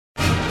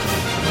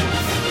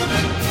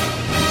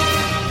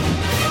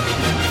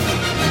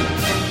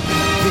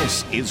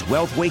is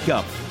Wealth Wake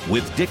Up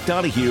with Dick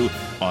Donahue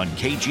on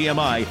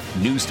KGMI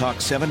News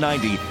Talk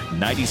 790,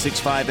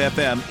 96.5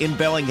 FM in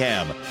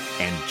Bellingham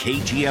and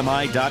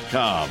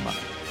KGMI.com.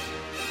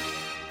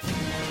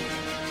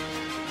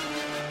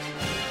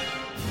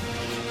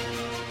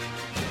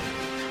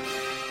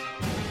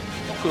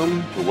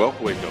 Welcome to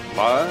Wealth Wake Up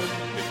Live.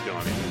 Dick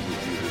Donahue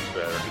with you this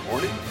Saturday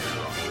morning here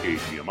on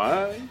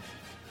KGMI.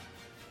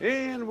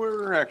 And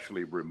we're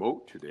actually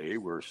remote today.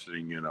 We're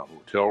sitting in a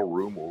hotel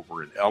room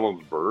over in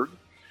Ellensburg.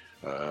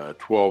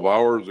 12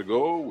 hours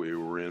ago, we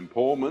were in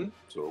Pullman,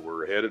 so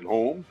we're headed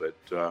home, but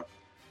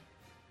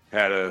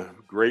had a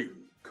great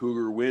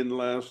Cougar win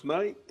last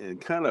night and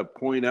kind of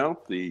point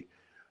out the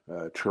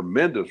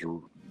tremendous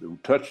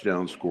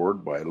touchdown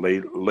scored by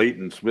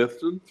Leighton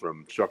Smithson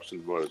from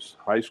Chuckson was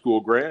high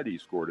school grad. He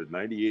scored a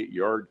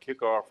 98-yard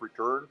kickoff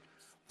return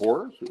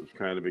for us. It was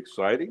kind of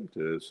exciting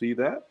to see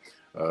that.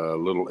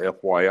 Little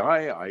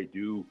FYI, I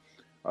do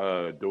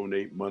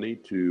donate money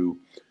to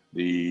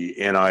the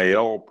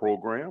NIL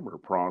program or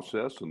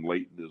process, and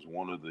Leighton is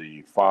one of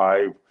the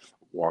 5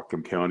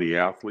 Whatcom County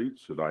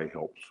athletes that I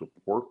help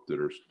support that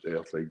are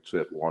athletes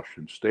at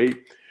Washington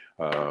State.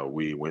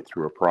 We went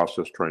through a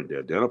process trying to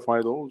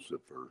identify those.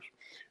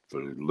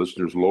 For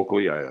listeners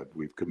locally,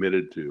 we've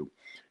committed to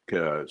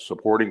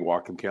supporting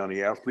Whatcom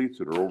County athletes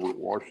that are over at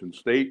Washington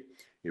State.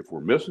 If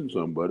we're missing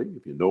somebody,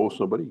 if you know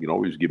somebody, you can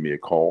always give me a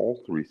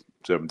call,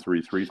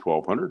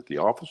 733-1200 at the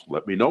office.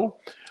 Let me know.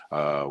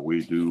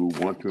 We do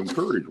want to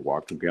encourage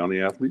Whatcom County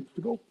athletes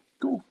to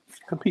go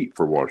compete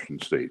for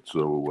Washington State.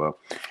 So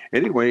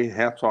anyway,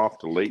 hats off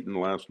to Leighton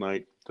last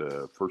night.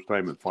 First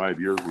time in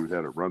 5 years we've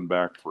had a run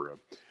back for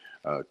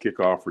a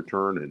kickoff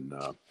return, and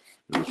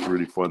it was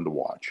really fun to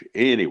watch.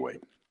 Anyway,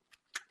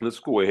 let's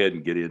go ahead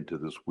and get into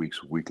this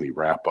week's weekly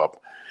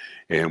wrap-up.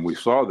 And we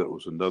saw that it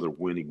was another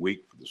winning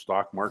week for the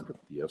stock market.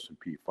 The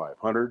S&P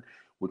 500,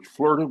 which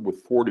flirted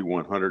with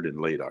 4,100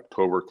 in late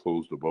October,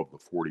 closed above the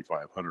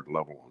 4,500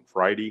 level on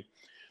Friday.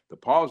 The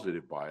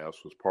positive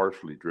bias was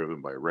partially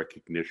driven by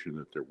recognition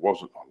that there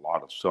wasn't a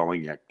lot of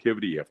selling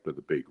activity after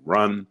the big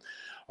run,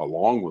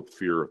 along with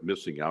fear of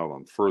missing out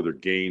on further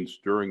gains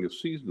during the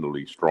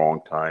seasonally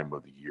strong time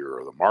of the year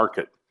of the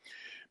market.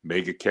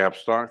 Mega cap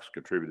stocks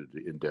contributed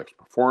to index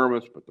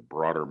performance, but the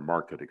broader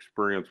market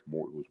experience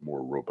was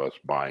more robust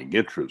buying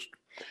interest.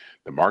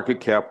 The market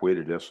cap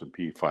weighted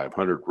S&P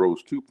 500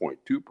 rose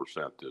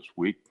 2.2% this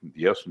week.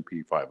 The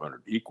S&P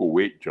 500 equal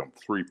weight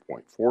jumped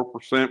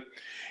 3.4%,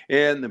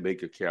 and the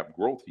mega cap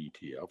growth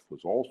ETF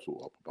was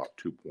also up about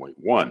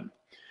 2.1%.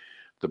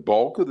 The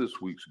bulk of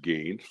this week's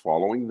gains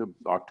following the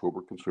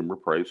October Consumer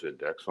Price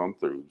Index on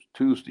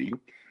Tuesday,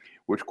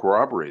 which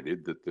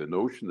corroborated that the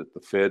notion that the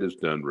Fed is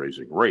done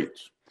raising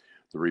rates.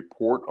 The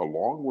report,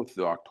 along with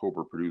the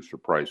October Producer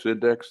Price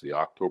Index, the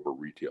October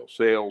retail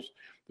sales,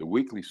 the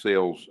weekly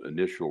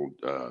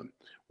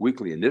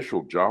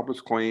initial jobless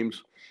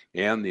claims,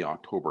 and the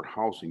October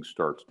housing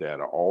starts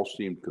data all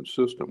seemed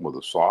consistent with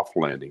a soft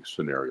landing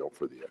scenario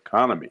for the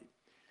economy.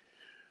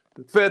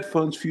 The Fed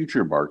funds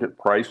future market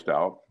priced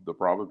out the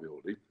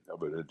probability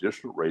of an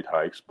additional rate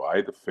hikes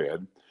by the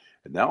Fed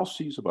and now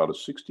sees about a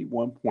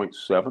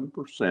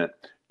 61.7%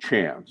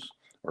 chance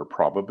or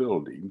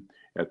probability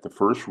at the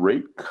first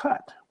rate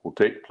cut will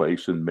take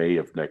place in May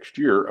of next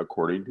year,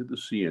 according to the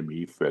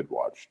CME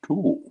FedWatch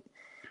tool.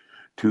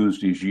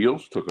 Tuesday's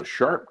yields took a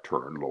sharp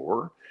turn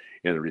lower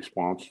in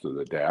response to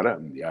the data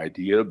and the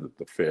idea that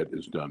the Fed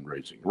is done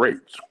raising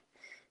rates.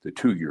 The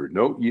 2-year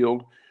note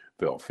yield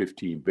fell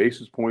 15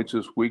 basis points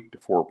this week to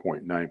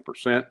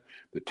 4.9%.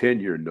 The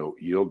 10-year note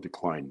yield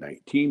declined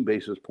 19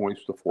 basis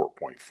points to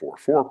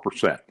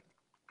 4.44%.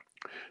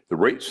 The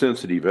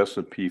rate-sensitive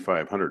S&P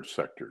 500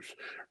 sectors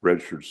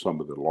registered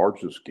some of the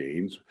largest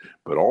gains,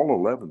 but all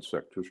 11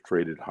 sectors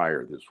traded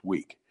higher this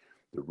week.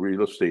 The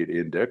real estate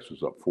index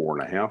is up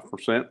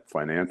 4.5%,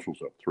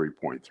 financials up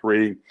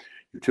 3.3%,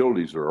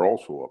 utilities are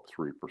also up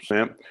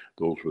 3%.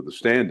 Those were the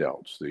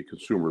standouts. The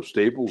consumer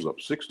staples up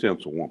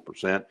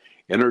 0.6%,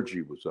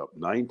 energy was up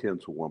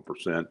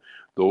 0.9%.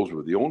 Those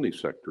were the only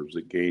sectors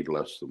that gained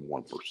less than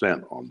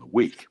 1% on the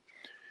week.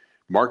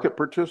 Market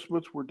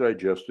participants were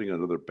digesting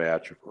another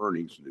batch of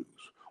earnings news.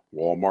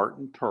 Walmart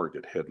and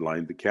Target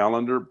headlined the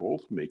calendar,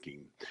 both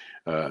making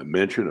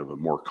mention of a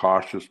more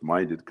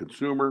cautious-minded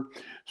consumer.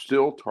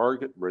 Still,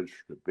 Target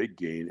registered a big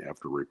gain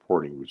after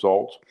reporting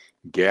results.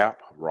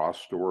 Gap, Ross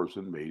Stores,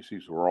 and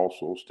Macy's were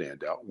also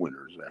standout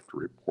winners after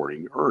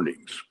reporting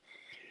earnings.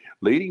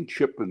 Leading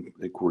chip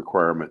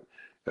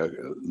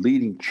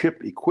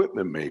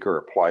equipment maker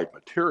Applied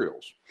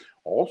Materials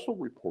also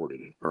reported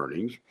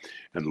earnings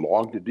and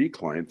logged a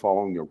decline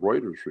following a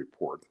Reuters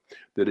report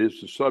that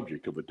is the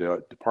subject of a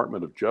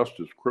Department of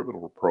Justice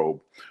criminal probe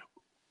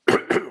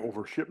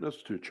over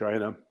shipments to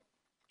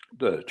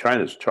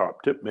China's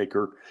top chip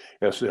maker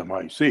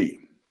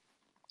SMIC.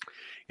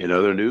 In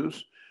other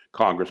news,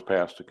 Congress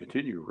passed a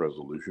continuing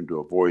resolution to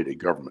avoid a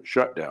government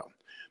shutdown.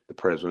 The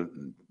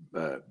president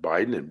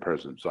Biden and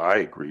President Xi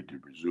agreed to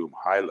resume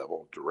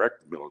high-level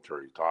direct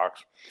military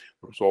talks.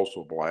 There was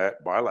also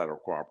bilateral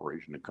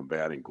cooperation in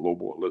combating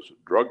global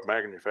illicit drug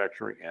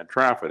manufacturing and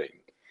trafficking.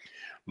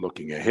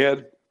 Looking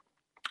ahead,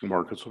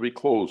 markets will be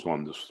closed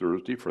on this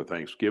Thursday for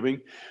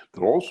Thanksgiving.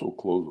 They'll also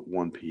close at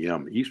 1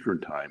 p.m.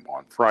 Eastern Time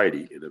on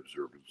Friday in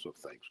observance of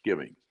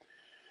Thanksgiving.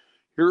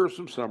 Here are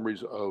some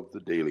summaries of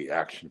the daily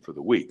action for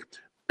the week.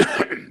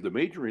 The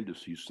major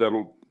indices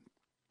settled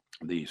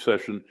the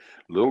session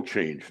little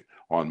changed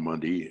on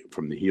Monday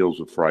from the heels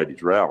of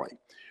Friday's rally.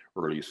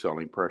 Early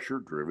selling pressure,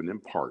 driven in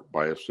part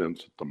by a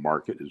sense that the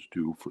market is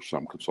due for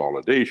some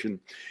consolidation,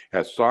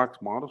 has stocks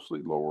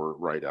modestly lower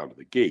right out of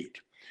the gate.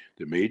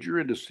 The major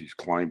indices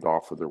climbed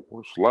off of their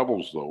worst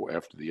levels, though,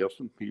 after the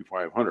S&P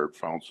 500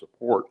 found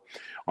support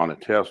on a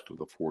test of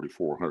the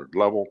 4,400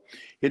 level,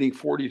 hitting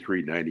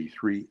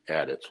 43.93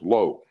 at its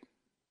low.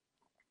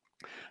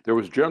 There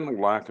was general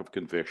lack of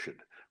conviction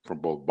from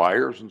both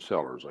buyers and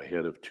sellers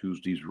ahead of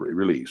Tuesday's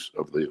release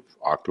of the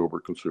October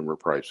Consumer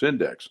Price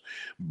Index.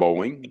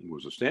 Boeing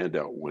was a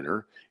standout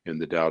winner in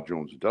the Dow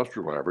Jones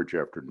Industrial Average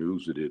after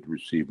news that it had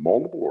received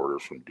multiple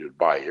orders from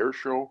Dubai Air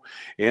Show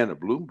and a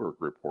Bloomberg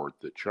report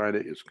that China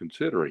is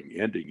considering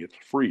ending its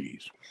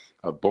freeze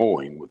of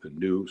Boeing with a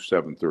new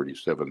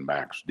 737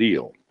 MAX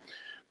deal.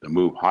 The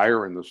move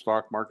higher in the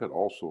stock market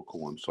also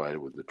coincided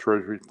with the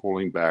Treasuries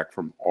pulling back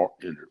from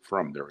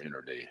their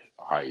intraday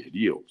high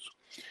yields.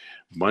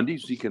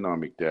 Monday's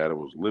economic data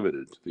was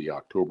limited to the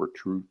October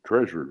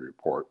Treasury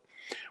report,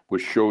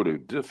 which showed a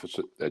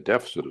deficit of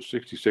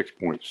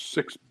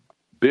 $66.6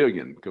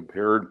 billion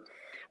compared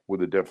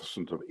with a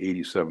deficit of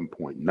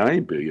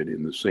 $87.9 billion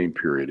in the same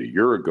period a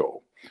year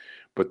ago.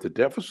 But the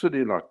deficit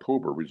in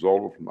October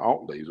resulted from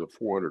outlays of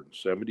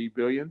 $470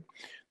 billion.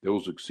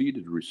 Those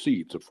exceeded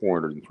receipts of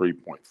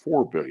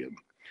 $403.4 billion.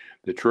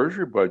 The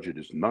Treasury budget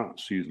is not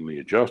seasonally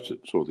adjusted,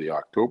 so the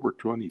October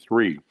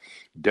 23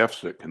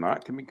 deficit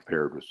cannot be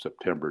compared with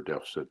September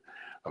deficit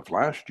of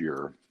last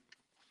year,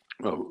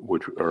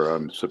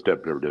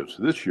 September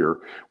deficit this year,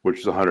 which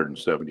is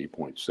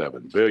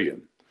 $170.7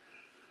 billion.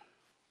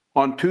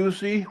 On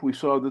Tuesday, we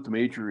saw that the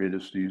major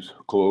indices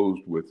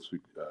closed with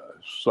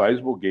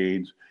sizable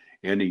gains,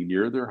 ending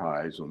near their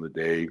highs on the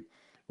day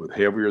with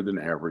heavier than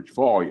average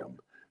volume.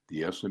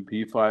 The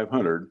S&P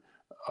 500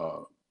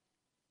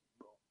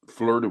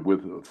 flirted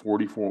with the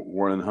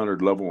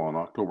 4,100 level on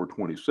October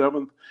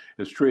 27th,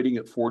 is trading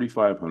at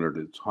 4,500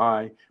 at its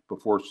high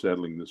before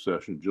settling the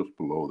session just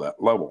below that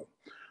level.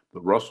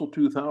 The Russell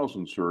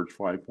 2000 surged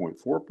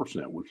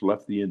 5.4%, which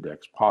left the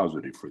index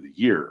positive for the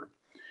year.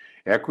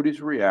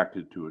 Equities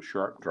reacted to a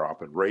sharp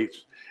drop in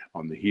rates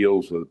on the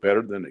heels of the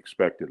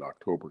better-than-expected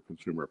October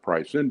Consumer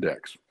Price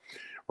Index,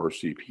 or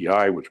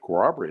CPI, which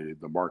corroborated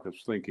the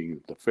market's thinking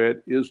that the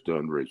Fed is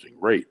done raising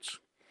rates.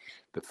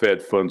 The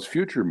Fed funds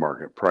future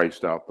market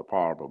priced out the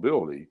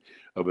probability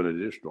of an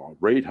additional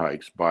rate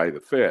hikes by the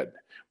Fed,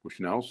 which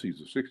now sees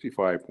a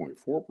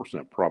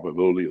 65.4%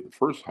 probability of the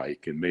first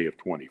hike in May of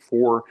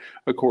 24,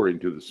 according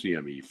to the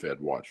CME Fed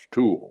Watch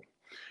tool.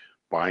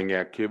 Buying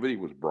activity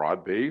was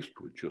broad-based,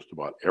 with just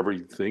about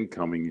everything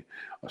coming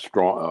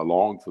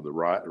along for the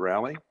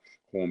rally.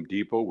 Home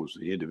Depot was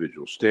the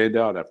individual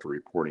standout after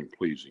reporting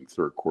pleasing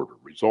third-quarter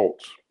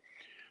results.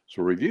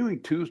 So reviewing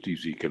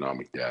Tuesday's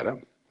economic data,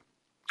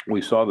 we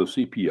saw the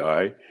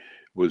CPI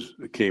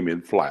came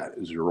in flat,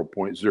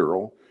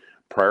 0.0.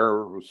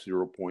 Prior was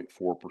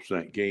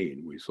 0.4%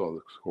 gain. We saw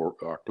the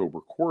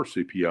October core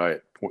CPI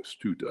at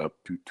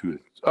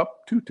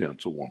up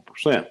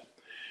 0.2%.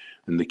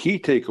 And the key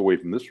takeaway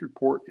from this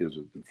report is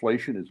that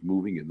inflation is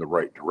moving in the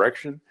right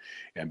direction.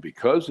 And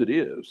because it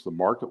is, the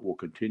market will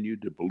continue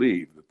to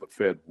believe that the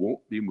Fed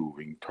won't be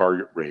moving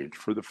target range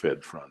for the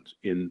Fed funds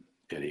in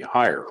any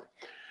higher.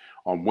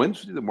 On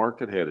Wednesday, the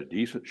market had a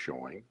decent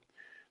showing.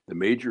 The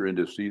major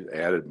indices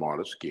added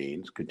modest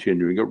gains,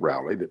 continuing a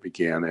rally that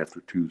began after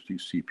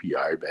Tuesday's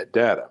CPI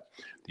data.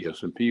 The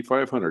S&P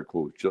 500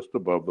 closed just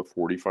above the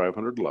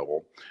 4,500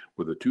 level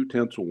with a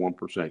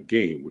 0.2%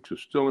 gain, which is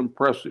still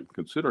impressive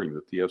considering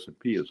that the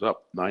S&P is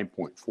up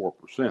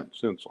 9.4%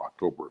 since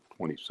October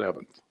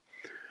 27th.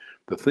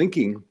 The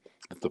thinking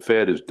that the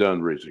Fed is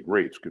done raising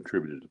rates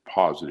contributed to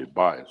positive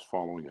bias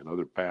following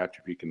another batch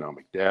of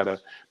economic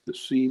data that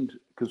seemed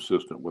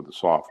consistent with the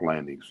soft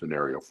landing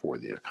scenario for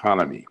the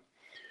economy.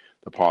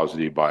 The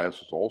positive bias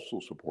is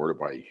also supported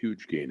by a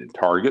huge gain in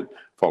Target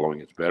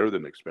following its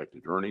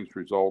better-than-expected earnings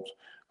results,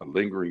 a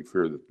lingering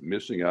fear that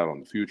missing out on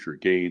the future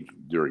gains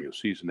during a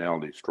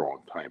seasonality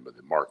strong time of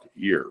the market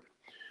year.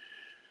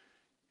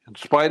 In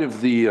spite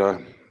of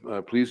the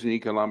pleasing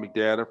economic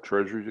data,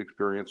 Treasuries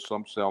experienced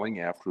some selling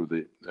after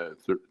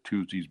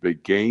Tuesday's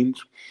big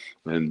gains.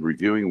 And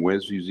reviewing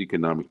Wednesday's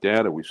economic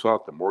data, we saw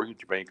that the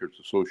Mortgage Bankers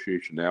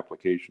Association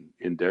application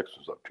index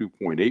is up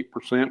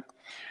 2.8%.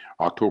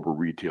 October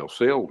retail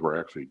sales were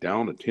actually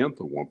down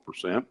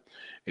 0.1%,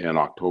 and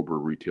October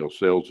retail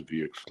sales, if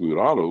you exclude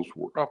autos,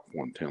 were up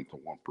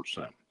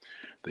 0.1%.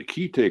 The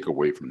key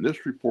takeaway from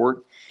this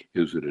report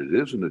is that it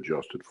isn't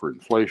adjusted for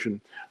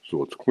inflation,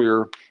 so it's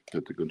clear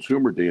that the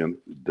consumer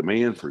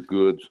demand for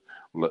goods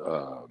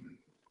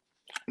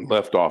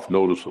left off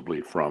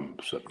noticeably from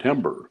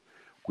September.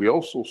 We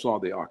also saw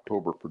the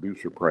October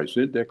Producer Price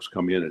Index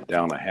come in at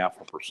down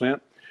 0.5%.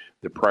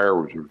 The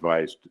prior was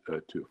revised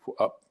to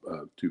up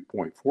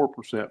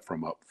 2.4%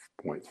 from up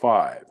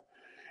 0.5%.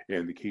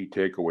 And the key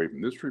takeaway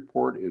from this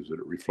report is that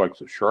it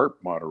reflects a sharp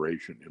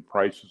moderation in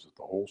prices at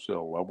the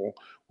wholesale level,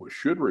 which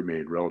should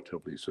remain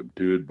relatively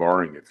subdued,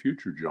 barring a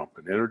future jump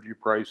in energy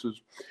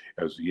prices,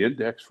 as the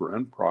index for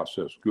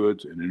unprocessed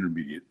goods and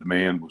intermediate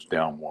demand was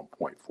down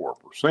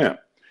 1.4%.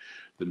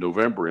 The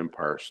November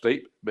Empire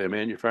State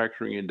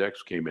Manufacturing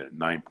Index came in at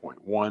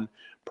 9.1.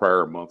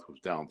 Prior month was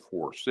down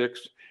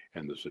 4.6,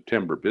 and the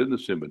September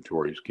business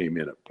inventories came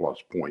in at plus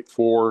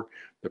 0.4.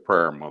 The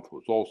prior month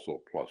was also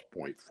plus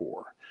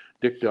 0.4.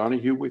 Dick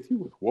Donahue with you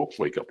with Wolf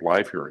Wake Up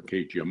Live here on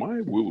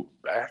KGMI. We'll be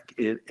back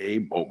in a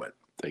moment.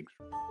 Thanks.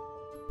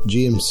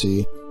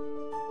 GMC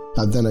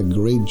have done a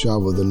great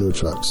job with the new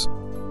trucks.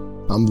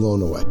 I'm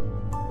blown away.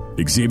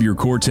 Xavier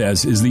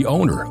Cortez is the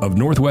owner of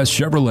Northwest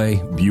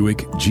Chevrolet Buick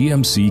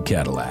GMC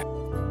Cadillac.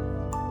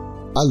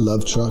 I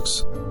love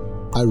trucks.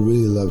 I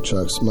really love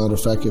trucks. Matter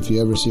of fact, if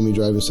you ever see me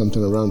driving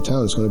something around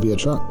town, it's going to be a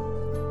truck.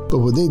 But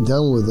what they've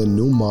done with the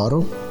new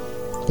model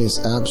is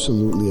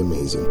absolutely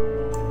amazing.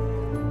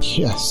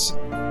 Yes,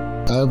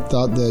 I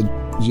thought that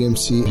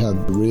GMC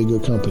had really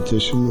good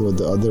competition with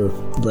the other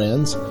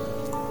brands,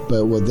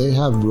 but what they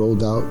have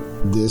rolled out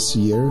this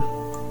year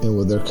and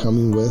what they're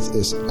coming with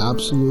is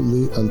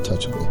absolutely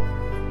untouchable.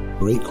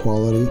 Great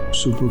quality,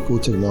 super cool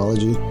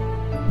technology.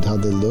 How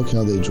they look,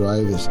 how they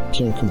drive is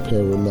can't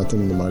compare with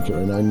nothing in the market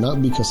right now.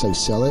 Not because I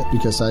sell it,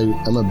 because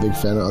I'm a big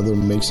fan of other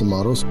makes and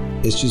models.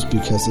 It's just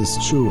because it's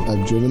true.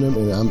 I've driven them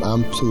and I'm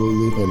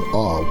absolutely in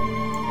awe.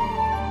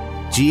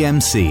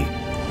 GMC.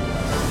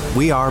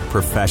 We are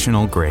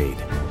professional grade.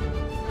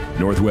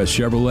 Northwest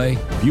Chevrolet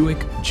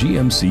Buick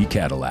GMC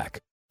Cadillac.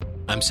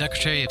 I'm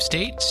Secretary of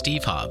State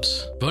Steve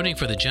Hobbs. Voting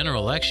for the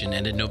general election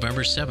ended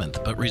November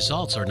 7th, but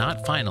results are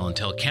not final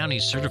until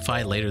counties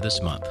certify later this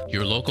month.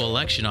 Your local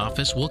election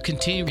office will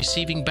continue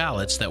receiving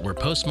ballots that were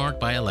postmarked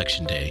by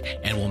Election Day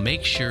and will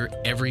make sure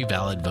every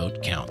valid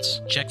vote counts.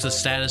 Check the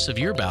status of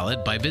your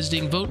ballot by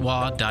visiting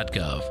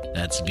votewa.gov.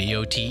 That's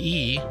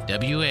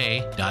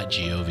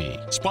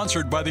votewa.gov.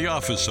 Sponsored by the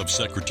Office of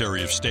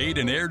Secretary of State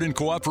and aired in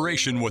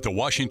cooperation with the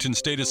Washington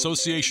State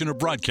Association of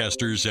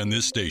Broadcasters and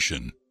this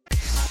station.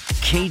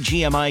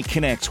 KGMI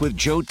Connects with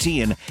Joe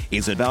Tien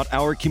is about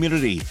our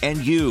community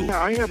and you.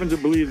 I happen to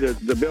believe that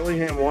the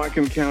Bellingham,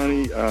 Whatcom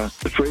County,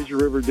 the Fraser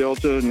River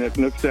Delta, and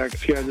Nooksack,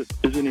 Skagit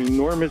is an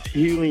enormous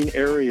healing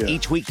area.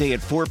 Each weekday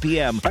at 4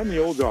 p.m. I'm the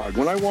old dog.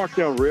 When I walk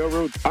down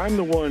railroads, I'm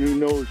the one who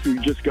knows who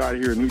just got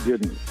here and who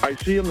didn't. I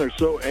see them, they're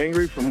so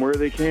angry from where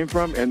they came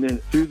from, and then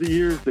through the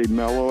years, they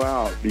mellow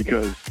out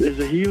because there's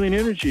a healing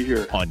energy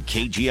here. On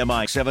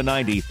KGMI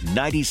 790,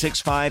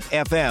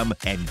 96.5 FM,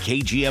 and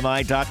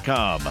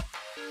KGMI.com.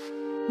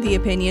 The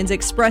opinions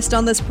expressed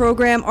on this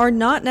program are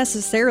not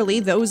necessarily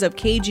those of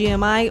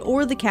KGMI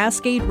or the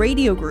Cascade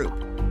Radio Group.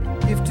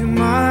 If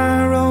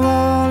tomorrow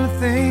all the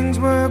things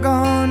were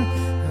gone,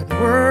 I'd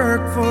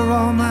work for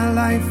all my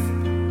life,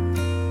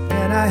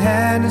 and I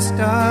had to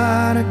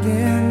start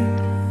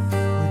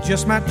again with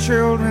just my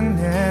children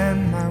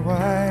and my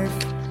wife.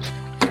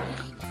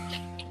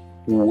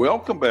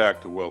 Welcome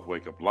back to Wealth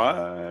Wake Up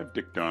Live.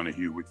 Dick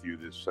Donahue with you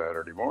this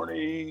Saturday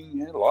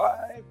morning,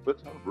 live but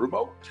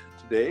remote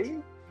today.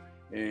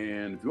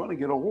 And if you want to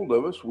get a hold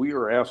of us, we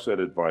are asset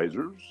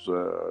advisors.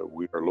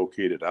 We are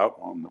located out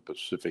on the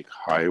Pacific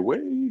Highway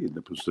in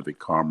the Pacific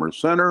Commerce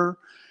Center.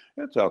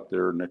 It's out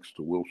there next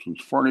to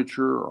Wilson's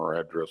Furniture. Our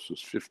address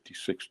is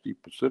 5060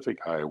 Pacific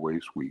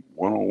Highway, Suite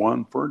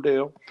 101,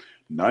 Ferndale,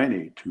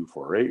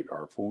 98248.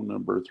 Our phone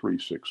number,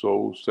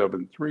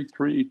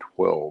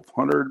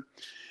 360-733-1200.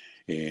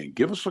 And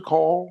give us a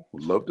call.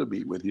 We'd love to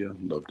meet with you.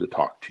 Love to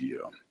talk to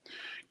you.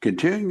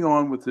 Continuing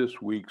on with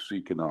this week's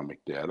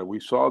economic data,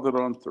 we saw that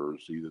on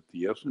Thursday that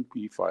the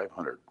S&P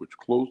 500, which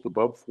closed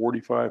above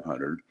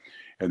 4,500,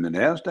 and the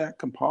NASDAQ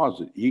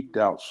Composite eked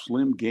out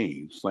slim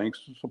gains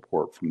thanks to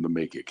support from the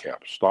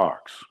mega-cap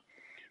stocks.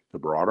 The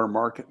broader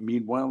market,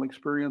 meanwhile,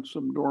 experienced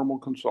some normal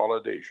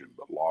consolidation,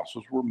 but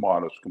losses were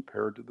modest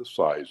compared to the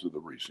size of the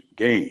recent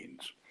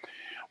gains.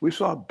 We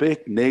saw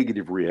big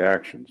negative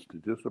reactions to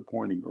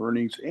disappointing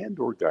earnings and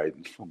or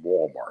guidance from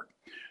Walmart,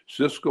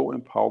 Cisco,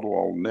 and Palo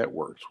Alto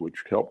Networks,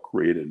 which helped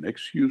create an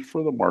excuse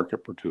for the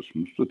market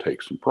participants to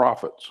take some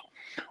profits.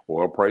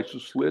 Oil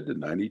prices slid to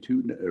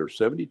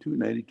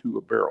 $72.92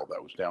 a barrel.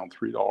 That was down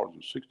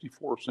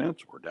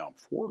 $3.64, or down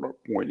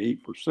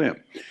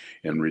 4.8%,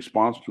 in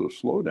response to a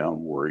slowdown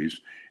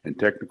worries and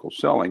technical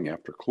selling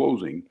after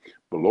closing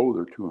below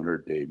their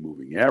 200-day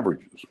moving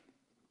averages.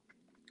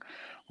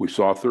 We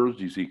saw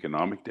Thursday's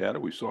economic data.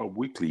 We saw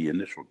weekly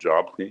initial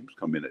job claims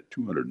come in at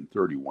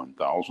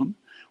 231,000.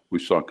 We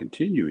saw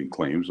continuing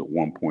claims at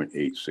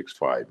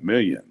 1.865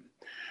 million.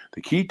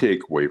 The key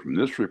takeaway from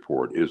this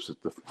report is that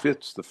it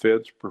fits the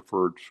Fed's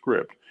preferred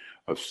script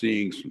of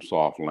seeing some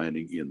soft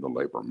landing in the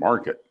labor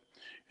market.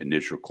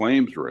 Initial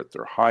claims are at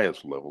their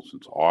highest level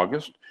since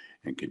August,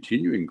 and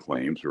continuing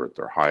claims are at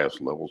their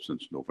highest level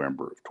since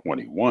November of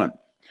 21.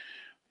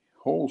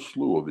 Whole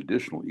slew of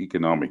additional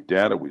economic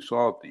data. We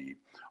saw the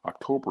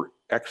October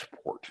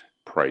export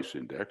price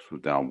index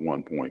was down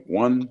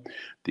 1.1.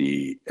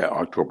 The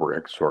October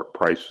export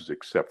prices,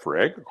 except for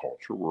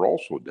agriculture, were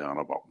also down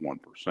about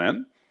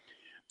 1%.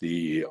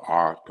 The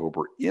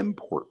October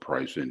import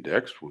price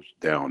index was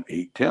down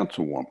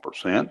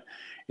 0.8%.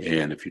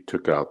 And if you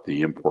took out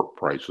the import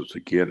prices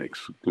again,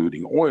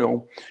 excluding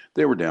oil,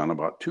 they were down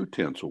about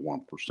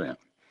 0.2%.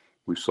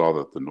 We saw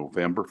that the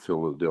November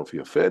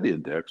Philadelphia Fed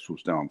index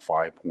was down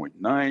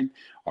 5.9.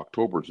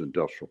 October's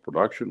industrial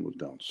production was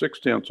down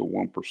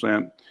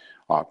 0.6%.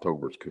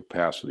 October's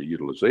capacity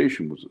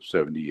utilization was at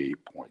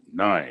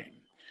 78.9.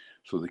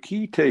 So the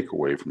key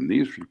takeaway from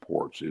these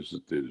reports is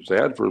that it is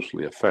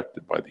adversely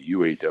affected by the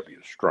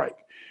UAW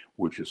strike,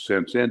 which has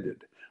since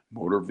ended.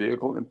 Motor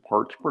vehicle and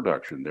parts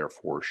production,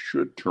 therefore,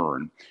 should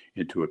turn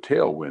into a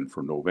tailwind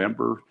for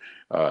November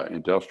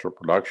industrial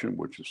production,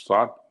 which is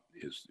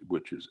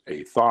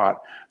a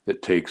thought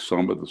that takes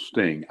some of the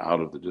sting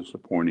out of the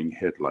disappointing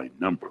headline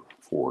number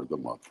for the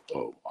month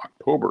of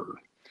October.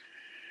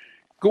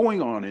 Going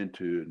on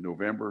into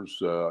November's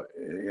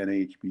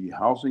NHB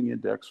housing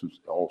index was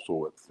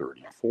also at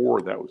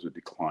 34. That was a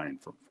decline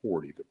from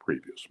 40 the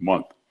previous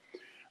month.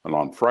 And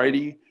on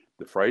Friday,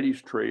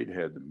 Friday's trade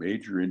had the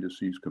major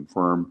indices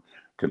confined,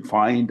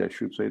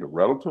 to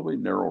relatively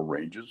narrow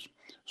ranges.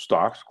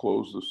 Stocks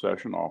closed the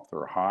session off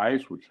their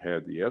highs, which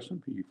had the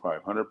S&P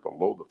 500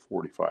 below the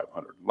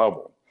 4,500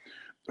 level.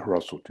 The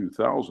Russell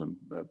 2000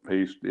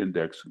 paced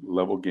index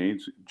level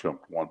gains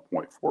jumped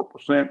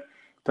 1.4%,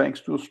 thanks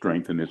to a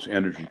strength in its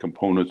energy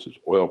components as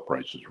oil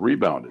prices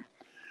rebounded.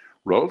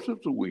 Relative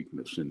to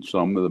weakness in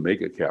some of the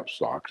mega cap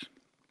stocks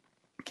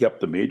kept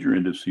the major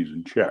indices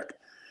in check.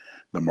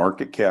 The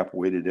market cap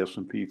weighted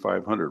S&P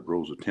 500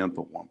 rose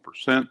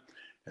 0.1%,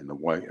 and the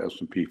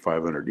S&P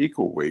 500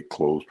 equal weight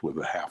closed with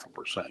a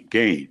 0.5%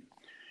 gain.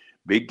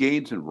 Big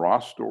gains in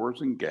Ross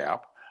Stores and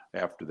Gap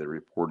after they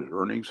reported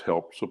earnings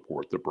helped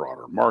support the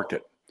broader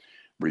market.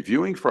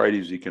 Reviewing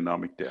Friday's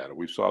economic data,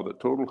 we saw that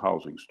total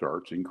housing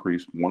starts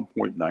increased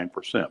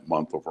 1.9%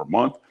 month over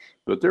month,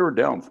 but they were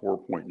down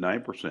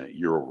 4.9%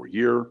 year over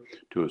year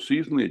to a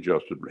seasonally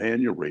adjusted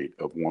annual rate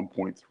of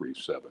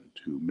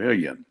 1.372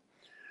 million.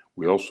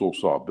 We also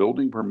saw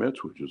building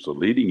permits, which is a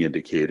leading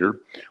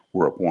indicator,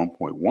 were up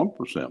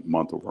 1.1%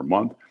 month over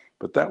month,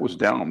 but that was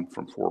down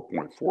from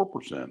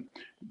 4.4%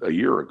 a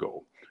year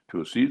ago to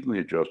a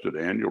seasonally adjusted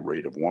annual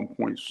rate of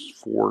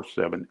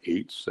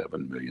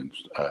 1.4787 million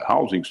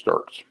housing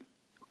starts.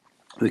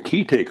 The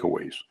key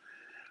takeaways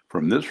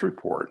from this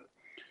report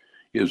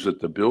is that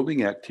the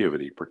building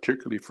activity,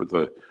 particularly for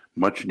the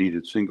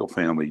much-needed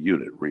single-family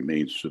unit,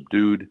 remains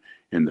subdued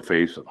in the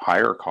face of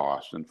higher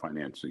costs and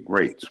financing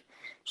rates.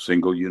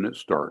 Single-unit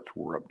starts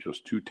were up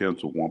just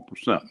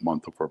 0.2%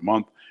 month over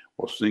month,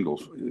 while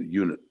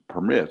single-unit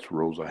permits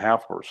rose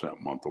 0.5%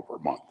 month over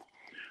month.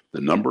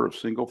 The number of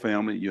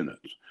single-family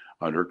units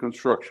under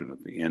construction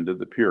at the end of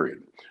the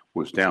period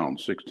was down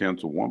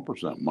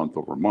 0.6% month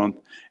over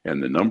month,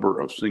 and the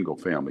number of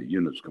single-family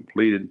units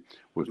completed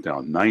was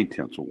down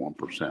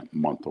 0.9%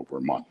 month over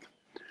month.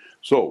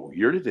 So,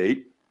 year to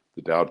date,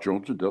 the Dow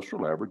Jones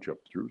Industrial Average up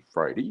through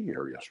Friday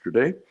or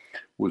yesterday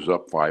was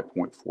up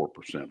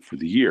 5.4% for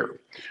the year.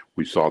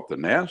 We saw the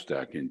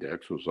NASDAQ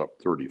index was up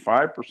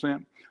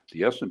 35%,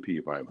 the S&P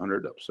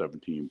 500 up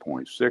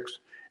 17.6%,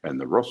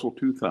 and the Russell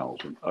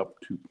 2000 up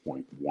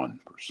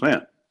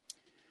 2.1%.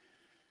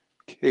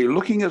 Okay,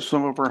 looking at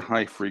some of our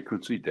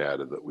high-frequency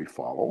data that we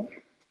follow,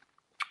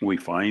 we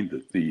find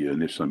that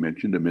as I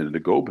mentioned a minute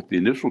ago, but the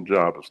initial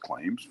jobless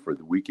claims for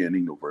the week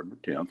ending November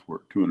 10th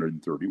were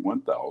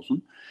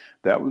 231,000.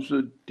 That was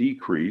an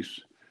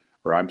increase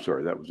of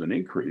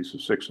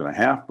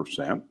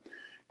 6.5%.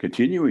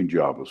 Continuing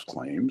jobless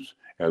claims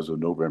as of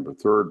November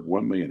 3rd,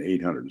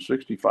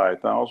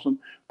 1,865,000.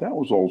 That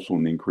was also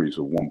an increase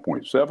of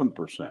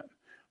 1.7%.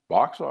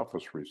 Box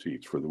office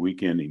receipts for the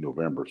week ending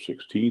November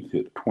 16th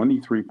hit a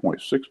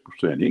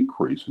 23.6%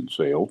 increase in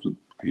sales of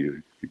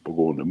people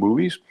going to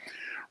movies.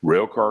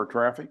 Rail car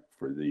traffic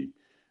was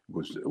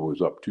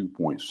up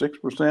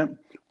 2.6%.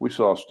 We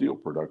saw steel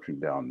production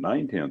down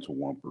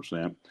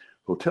 0.9%.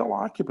 Hotel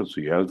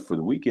occupancy as for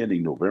the week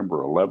ending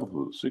November 11th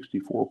was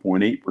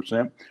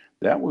 64.8%.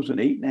 That was an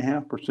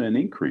 8.5%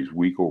 increase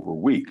week over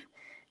week.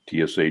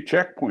 TSA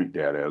checkpoint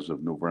data as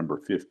of November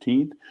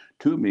 15th,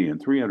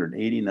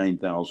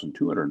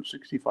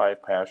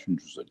 2,389,265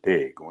 passengers a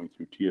day going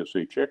through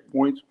TSA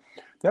checkpoints.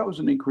 That was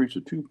an increase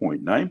of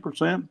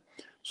 2.9%.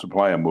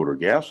 Supply of motor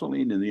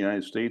gasoline in the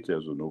United States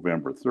as of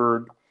November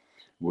 3rd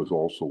was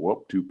also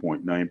up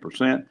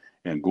 2.9%.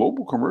 And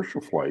global commercial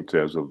flights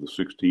as of the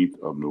 16th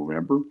of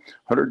November,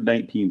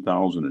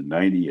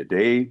 119,090 a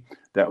day.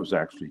 That was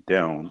actually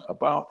down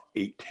about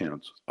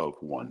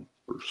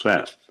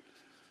 0.8%.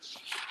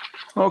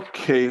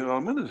 Okay,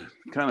 I'm going to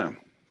kind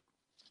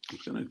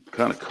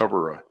of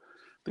cover I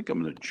think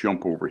I'm going to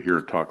jump over here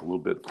and talk a little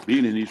bit.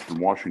 Being in Eastern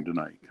Washington,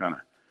 I kind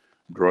of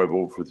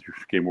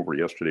came over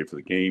yesterday for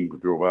the game. We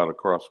drove out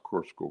across, of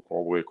course, go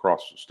all the way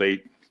across the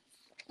state.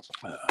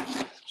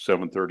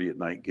 7:30 at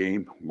night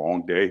game,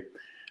 long day.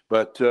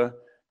 But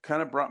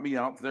kind of brought me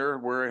out there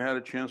where I had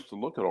a chance to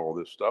look at all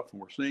this stuff. And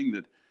we're seeing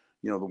that,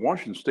 the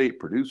Washington state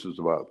produces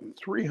about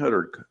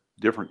 300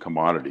 different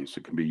commodities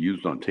that can be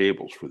used on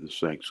tables for this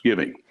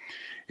Thanksgiving.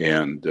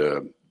 And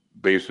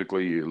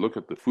basically, you look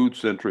at the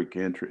food-centric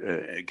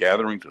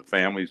gatherings of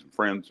families and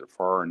friends that are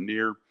far and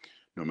near,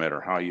 no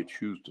matter how you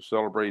choose to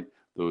celebrate,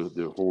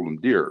 they hold them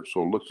dear.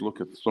 So let's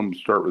look at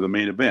start with the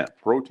main event,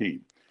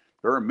 protein.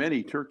 There are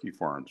many turkey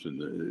farms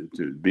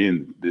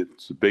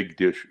it's a big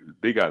dish,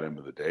 big item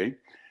of the day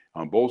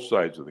on both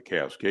sides of the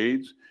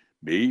Cascades.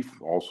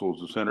 Beef also is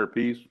the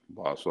centerpiece.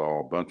 I saw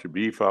a bunch of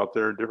beef out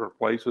there in different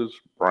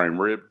places, prime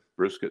rib,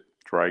 brisket,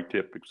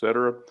 tri-tip,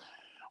 etc.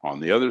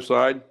 On the other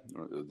side,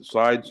 the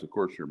sides, of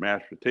course, your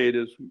mashed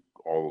potatoes,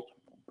 all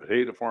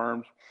potato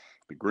farms,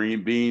 the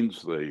green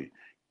beans, the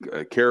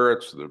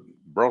carrots, the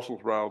Brussels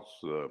sprouts,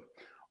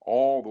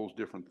 all those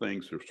different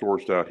things are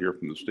sourced out here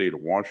from the state of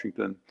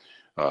Washington.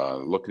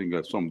 Looking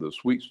at some of the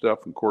sweet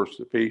stuff, of course,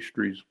 the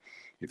pastries.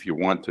 If you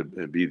want to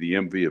be the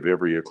envy of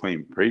every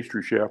acclaimed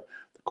pastry chef,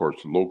 of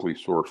course, the locally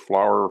sourced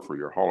flour for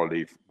your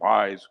holiday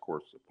pies. Of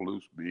course, the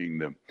Palouse being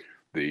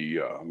the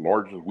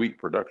largest wheat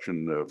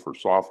production for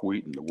soft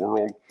wheat in the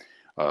world.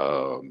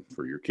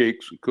 For your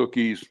cakes and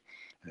cookies.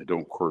 And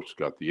of course,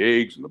 got the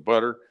eggs and the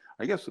butter.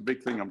 I guess the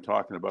big thing I'm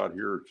talking about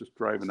here is just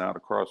driving out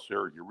across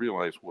there, you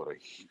realize what a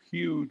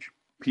huge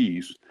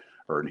piece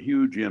or a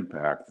huge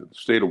impact that the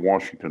state of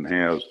Washington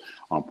has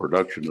on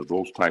production of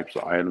those types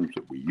of items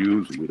that we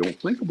use, and we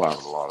don't think about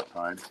it a lot of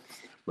times.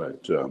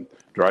 But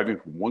driving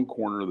from one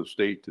corner of the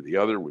state to the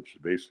other, which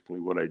is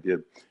basically what I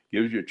did,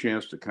 gives you a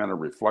chance to kind of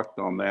reflect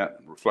on that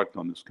and reflect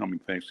on this coming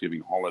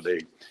Thanksgiving holiday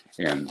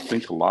and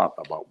think a lot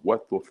about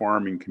what the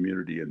farming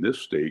community in this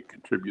state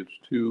contributes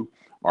to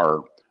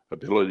our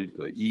ability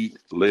to eat,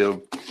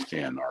 live,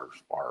 and our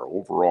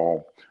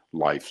overall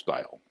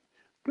lifestyle.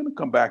 I'm going to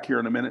come back here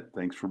in a minute.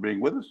 Thanks for being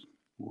with us.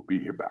 We'll be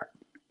here back.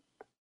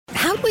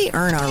 How'd we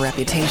earn our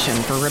reputation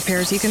for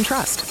repairs you can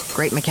trust?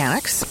 Great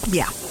mechanics?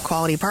 Yeah.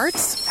 Quality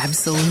parts?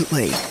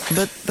 Absolutely.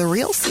 But the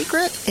real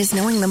secret is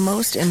knowing the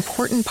most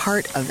important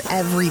part of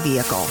every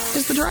vehicle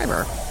is the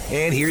driver.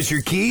 And here's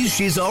your keys.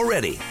 She's all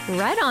ready.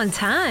 Right on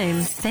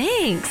time.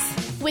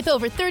 Thanks. With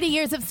over 30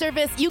 years of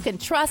service, you can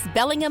trust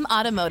Bellingham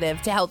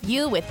Automotive to help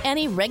you with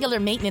any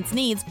regular maintenance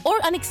needs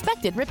or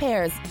unexpected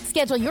repairs.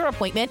 Schedule your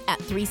appointment at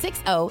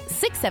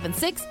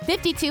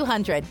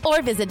 360-676-5200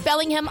 or visit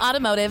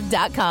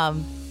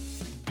BellinghamAutomotive.com.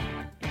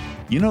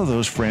 You know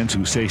those friends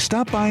who say,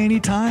 stop by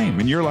any time,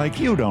 and you're like,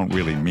 you don't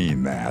really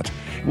mean that.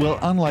 Well,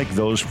 unlike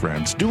those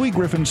friends, Dewey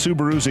Griffin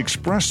Subaru's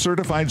Express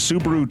Certified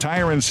Subaru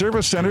Tire and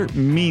Service Center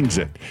means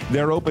it.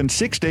 They're open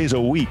 6 days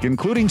a week,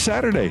 including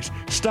Saturdays.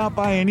 Stop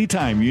by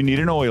anytime you need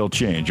an oil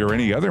change or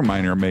any other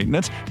minor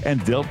maintenance, and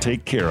they'll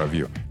take care of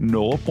you.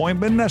 No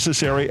appointment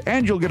necessary,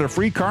 and you'll get a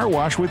free car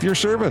wash with your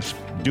service.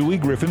 Dewey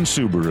Griffin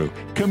Subaru.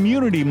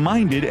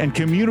 Community-minded and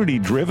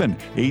community-driven.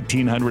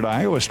 1800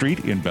 Iowa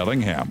Street in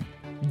Bellingham.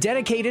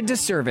 Dedicated to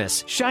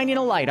service, shining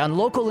a light on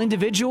local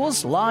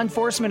individuals, law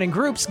enforcement, and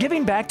groups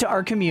giving back to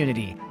our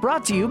community.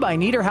 Brought to you by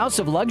Nieder House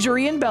of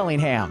Luxury in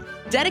Bellingham.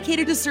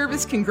 Dedicated to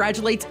Service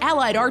congratulates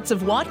Allied Arts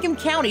of Whatcom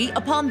County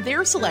upon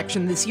their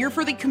selection this year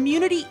for the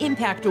Community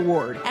Impact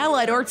Award.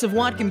 Allied Arts of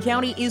Whatcom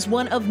County is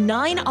one of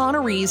 9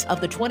 honorees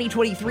of the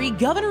 2023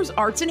 Governor's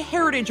Arts and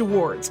Heritage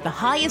Awards, the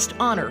highest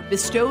honor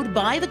bestowed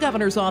by the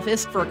Governor's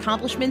Office for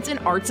accomplishments in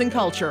arts and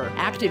culture.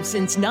 Active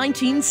since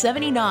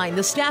 1979,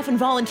 the staff and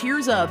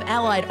volunteers of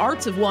Allied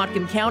Arts of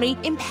Whatcom County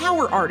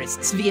empower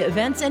artists via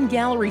events and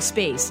gallery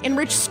space,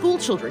 enrich school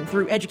children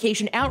through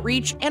education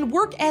outreach, and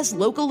work as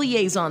local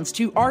liaisons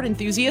to art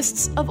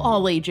enthusiasts of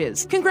all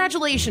ages.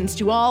 Congratulations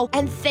to all,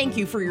 and thank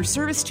you for your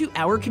service to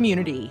our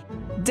community.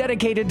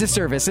 Dedicated to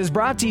Service is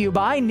brought to you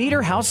by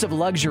Nieder House of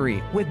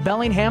Luxury, with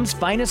Bellingham's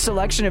finest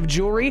selection of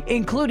jewelry,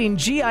 including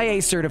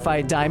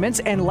GIA-certified diamonds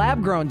and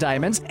lab-grown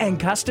diamonds and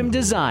custom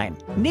design.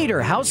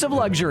 Nieder House of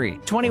Luxury,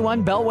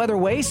 21 Bellwether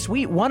Way,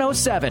 Suite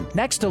 107,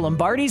 next to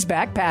Lombardi's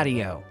back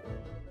patio.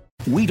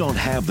 We don't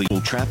have the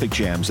traffic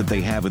jams that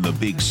they have in the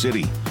big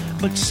city,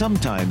 but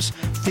sometimes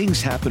things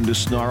happen to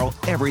snarl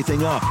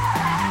everything up.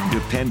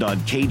 Depend on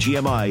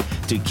KGMI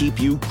to keep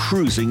you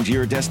cruising to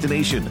your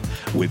destination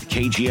with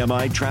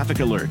KGMI traffic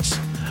alerts.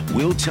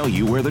 We'll tell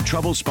you where the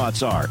trouble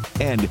spots are,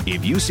 and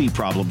if you see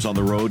problems on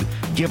the road,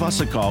 give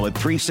us a call at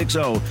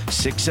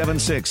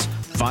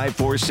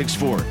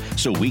 360-676-5464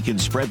 so we can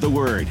spread the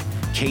word.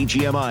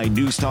 KGMI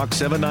News Talk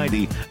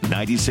 790,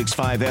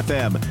 96.5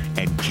 FM,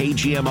 and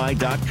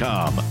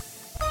KGMI.com.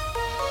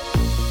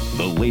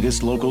 The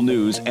latest local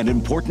news and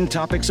important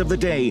topics of the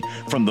day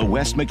from the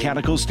West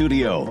Mechanical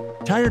Studio.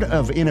 Tired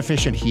of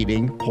inefficient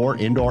heating, poor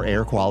indoor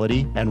air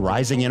quality, and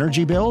rising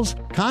energy bills?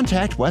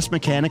 Contact West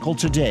Mechanical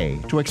today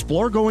to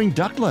explore going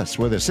ductless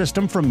with a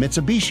system from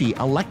Mitsubishi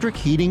Electric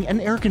Heating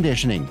and Air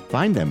Conditioning.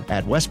 Find them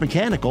at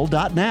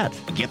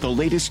westmechanical.net. Get the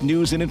latest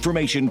news and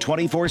information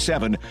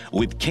 24/7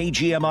 with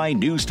KGMI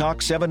News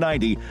Talk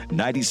 790,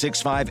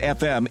 96.5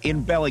 FM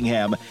in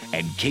Bellingham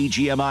and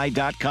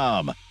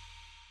KGMI.com.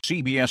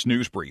 CBS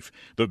News Brief.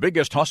 The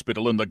biggest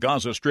hospital in the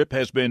Gaza Strip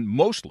has been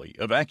mostly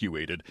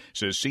evacuated,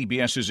 says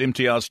CBS's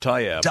Imtiaz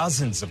Tayeb.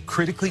 Dozens of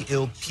critically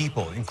ill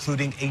people,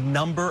 including a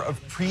number of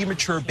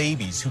premature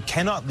babies who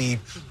cannot leave,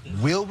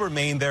 will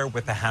remain there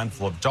with a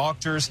handful of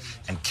doctors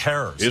and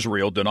carers.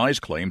 Israel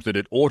denies claims that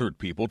it ordered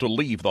people to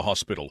leave the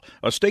hospital.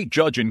 A state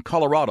judge in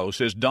Colorado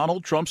says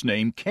Donald Trump's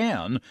name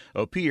can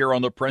appear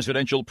on the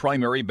presidential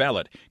primary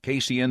ballot.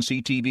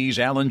 KCNC-TV's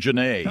Alan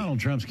Janay. Donald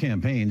Trump's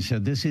campaign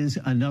said this is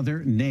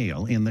another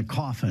nail in the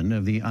coffin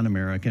of the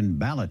un-American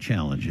ballot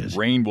challenges.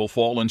 Rain will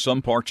fall in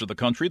some parts of the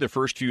country the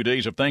first few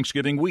days of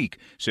Thanksgiving week,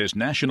 says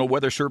National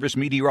Weather Service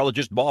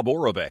meteorologist Bob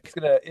Orovec. It's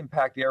going to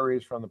impact the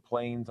areas from the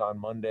plains on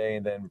Monday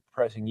and then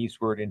pressing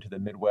eastward into the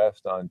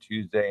Midwest on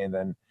Tuesday and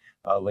then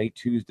late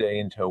Tuesday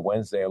into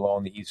Wednesday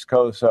along the East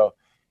Coast. So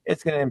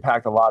it's going to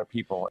impact a lot of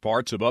people.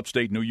 Parts of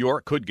upstate New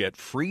York could get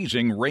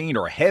freezing rain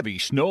or heavy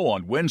snow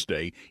on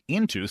Wednesday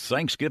into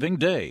Thanksgiving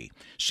Day.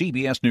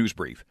 CBS News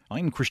Brief.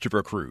 I'm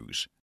Christopher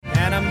Cruz.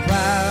 And I'm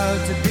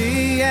proud to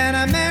be an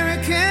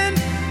American,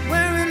 where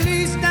at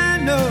least I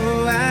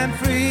know I'm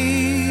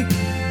free.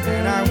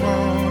 And I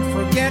won't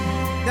forget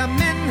the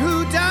men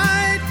who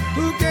died,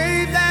 who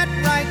gave that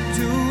right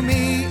to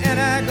me, and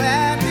I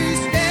gladly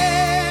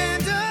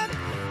stand up.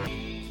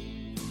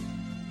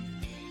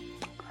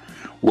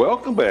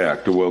 Welcome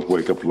back to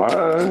Wake Up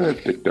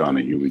Live. Dick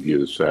Donahue with you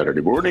this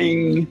Saturday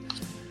morning.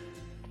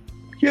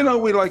 You know,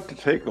 we like to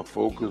take a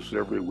focus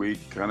every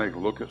week, kind of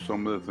look at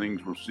some of the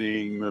things we're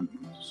seeing,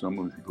 some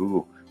of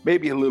the,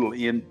 maybe a little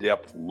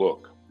in-depth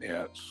look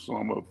at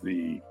some of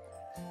the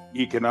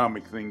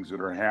economic things that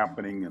are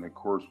happening. And of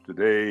course,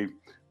 today,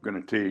 we're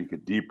going to take a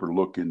deeper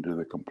look into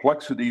the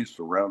complexities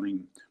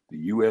surrounding the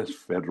U.S.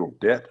 federal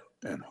debt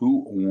and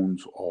who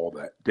owns all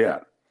that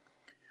debt.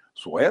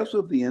 So as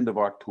of the end of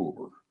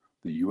October,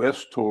 the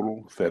U.S.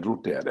 total federal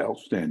debt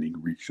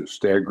outstanding reached a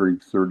staggering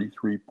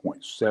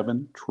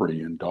 $33.7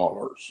 trillion.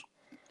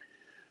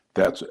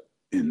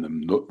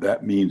 That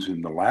means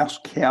in the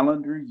last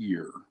calendar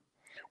year,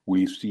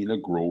 we've seen a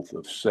growth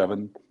of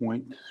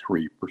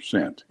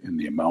 7.3% in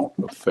the amount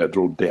of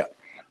federal debt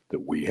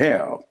that we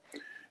have.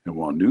 And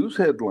while news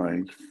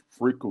headlines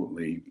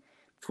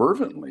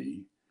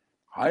fervently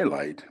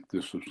highlight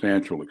this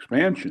substantial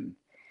expansion,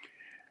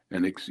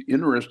 an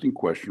interesting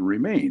question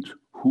remains: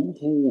 who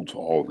holds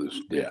all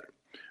this debt?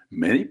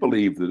 Many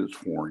believe that it's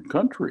foreign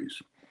countries,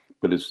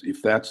 but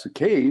if that's the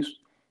case,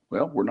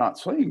 well, we're not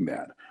saying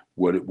that.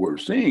 What we're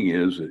saying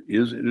is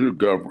it's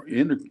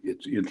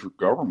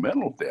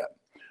intergovernmental debt.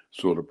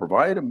 So to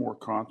provide a more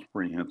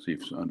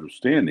comprehensive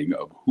understanding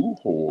of who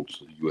holds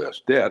the U.S.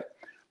 debt,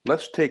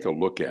 let's take a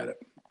look at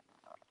it.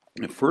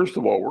 And first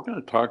of all, we're going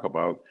to talk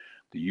about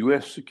the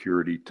U.S.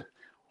 security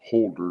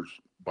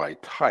holders by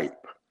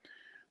type.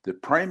 The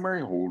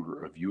primary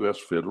holder of U.S.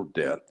 federal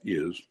debt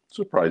is,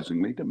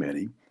 surprisingly to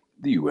many,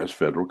 the U.S.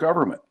 federal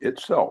government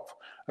itself,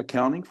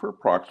 accounting for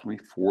approximately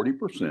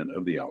 40%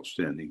 of the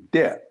outstanding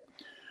debt.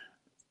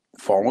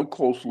 Followed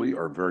closely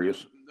are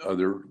various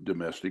other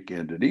domestic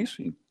entities,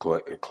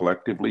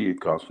 collectively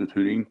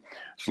constituting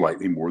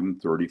slightly more than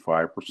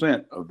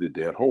 35% of the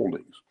debt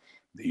holdings.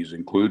 These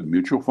include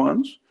mutual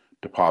funds,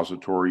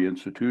 depository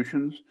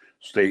institutions,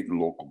 state and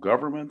local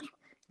governments,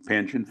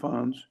 pension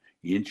funds,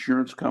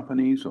 insurance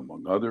companies,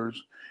 among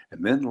others.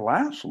 And then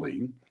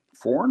lastly,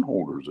 foreign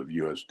holders of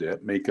U.S.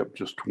 debt make up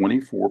just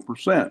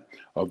 24%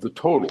 of the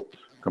total,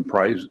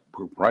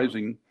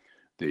 comprising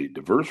the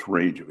diverse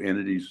range of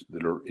entities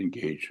that are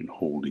engaged in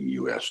holding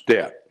U.S.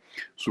 debt.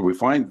 So we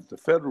find that the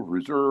Federal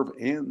Reserve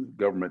and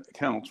government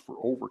accounts for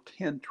over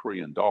 $10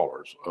 trillion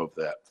of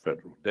that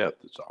federal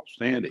debt that's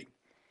outstanding.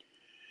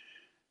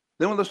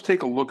 Then let's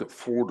take a look at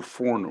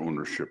foreign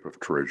ownership of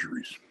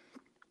treasuries.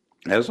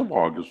 As of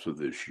August of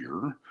this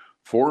year,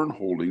 foreign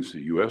holdings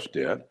of U.S.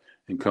 debt,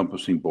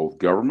 encompassing both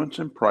governments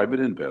and private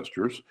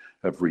investors,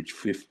 have reached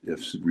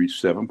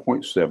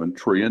 $7.7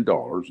 trillion,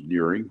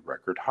 nearing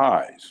record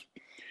highs.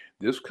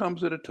 This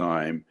comes at a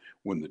time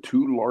when the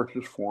two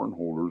largest foreign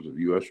holders of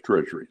U.S.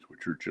 treasuries,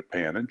 which are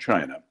Japan and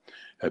China,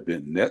 have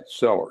been net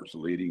sellers,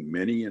 leading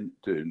many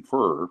to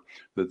infer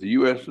that the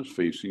U.S. is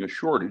facing a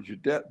shortage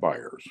of debt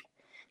buyers.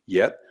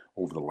 Yet,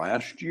 over the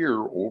last year,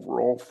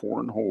 overall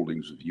foreign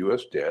holdings of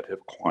U.S. debt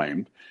have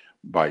climbed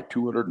by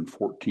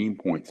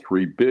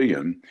 $214.3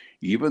 billion,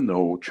 even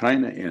though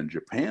China and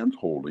Japan's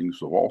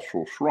holdings have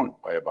also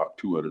shrunk by about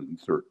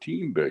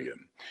 $213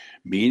 billion,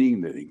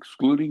 meaning that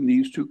excluding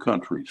these two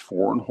countries,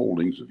 foreign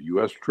holdings of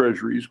U.S.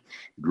 treasuries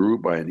grew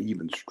by an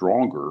even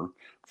stronger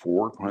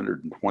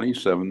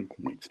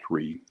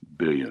 $427.3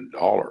 billion.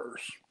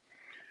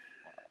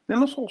 Then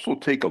let's also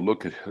take a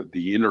look at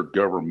the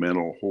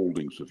intergovernmental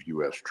holdings of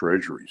U.S.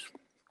 Treasuries.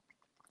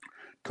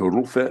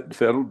 Total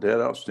federal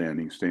debt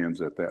outstanding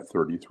stands at that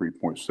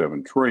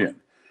 $33.7 trillion,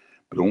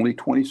 but only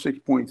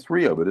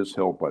 26.3 of it is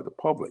held by the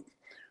public.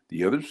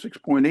 The other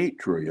 6.8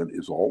 trillion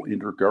is all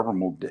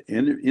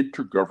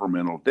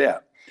intergovernmental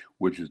debt,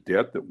 which is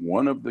debt that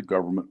one of the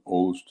government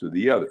owes to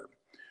the other.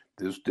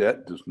 This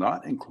debt does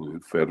not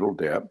include federal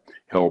debt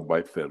held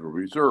by Federal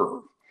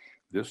Reserve.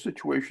 This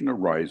situation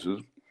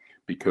arises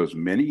because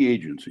many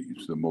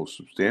agencies, the most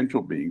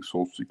substantial being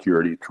Social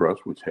Security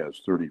Trust, which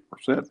has 37%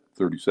 of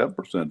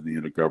the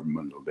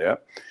intergovernmental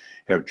debt,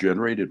 have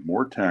generated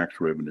more tax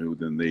revenue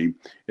than they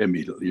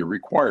immediately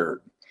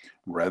required.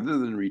 Rather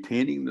than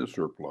retaining the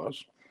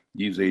surplus,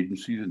 these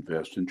agencies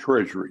invest in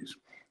treasuries,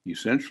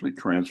 essentially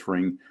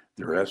transferring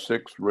their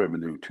S6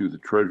 revenue to the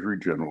Treasury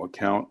General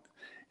Account.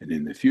 And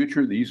in the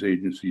future, these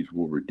agencies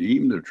will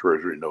redeem their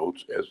Treasury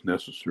notes as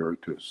necessary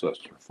to assess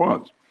their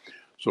funds.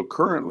 So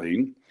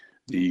currently,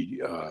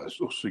 the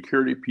Social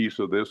Security piece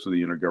of this, of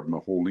the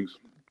intergovernmental holdings,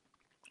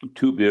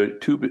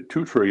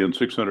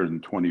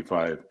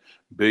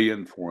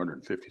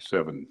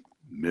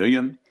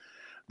 $2,625,457,000,000.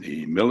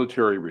 The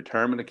military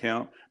retirement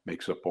account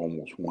makes up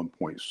almost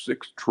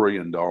 $1.6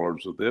 trillion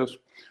of this.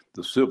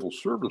 The civil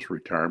service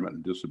retirement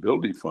and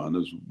disability fund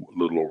is a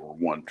little over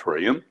 $1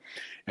 trillion,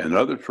 and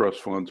other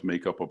trust funds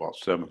make up about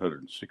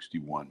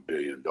 $761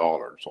 billion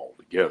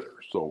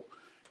altogether. So,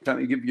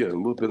 kind of give you a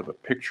little bit of a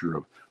picture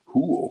of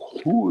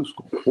who is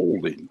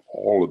holding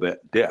all of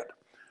that debt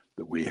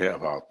that we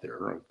have out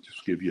there.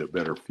 Just give you a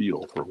better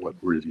feel for what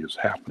really is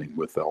happening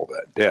with all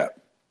that debt.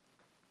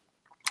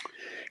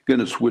 Going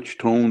to switch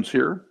tones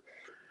here,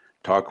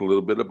 talk a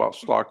little bit about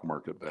stock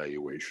market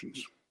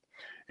valuations.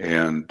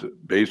 And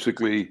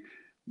basically,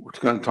 we're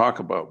going to talk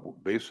about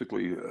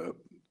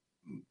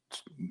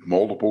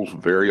multiples,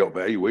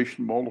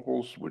 valuation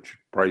multiples, which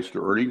price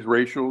to earnings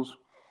ratios.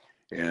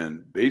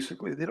 And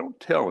basically, they don't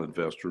tell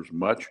investors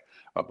much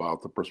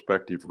about the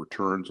prospective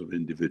returns of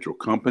individual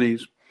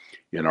companies.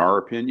 In our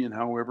opinion,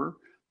 however,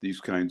 these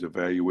kinds of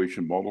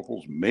valuation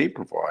multiples may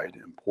provide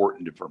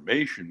important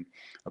information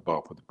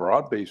about the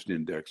broad-based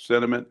index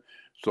sentiment.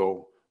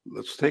 So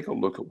let's take a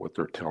look at what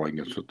they're telling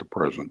us at the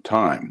present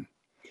time.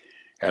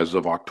 As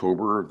of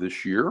October of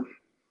this year,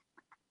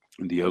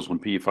 the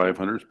S&P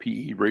 500's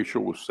PE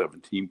ratio was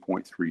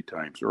 17.3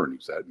 times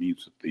earnings. That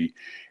means that the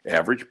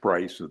average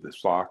price of the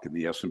stock in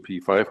the S&P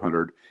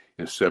 500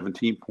 is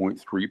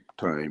 17.3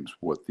 times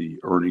what the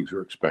earnings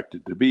are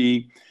expected to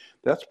be.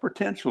 That's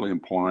potentially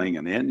implying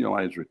an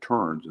annualized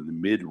returns in the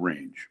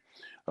mid-range,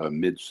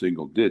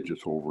 mid-single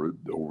digits over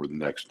the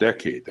next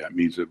decade. That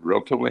means it's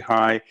relatively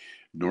high.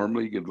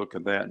 Normally, you could look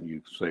at that and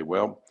you say,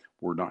 well,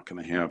 we're not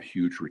going to have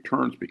huge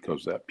returns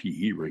because that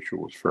PE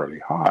ratio is fairly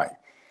high.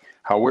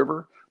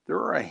 However, there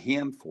are a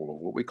handful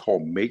of what we call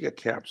mega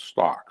cap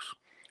stocks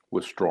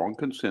with strong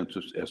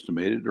consensus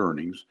estimated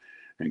earnings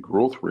and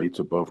growth rates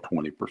above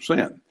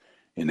 20%.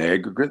 In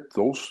aggregate,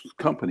 those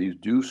companies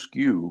do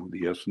skew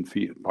the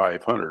S&P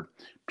 500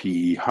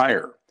 PE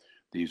higher.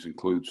 These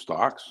include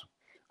stocks.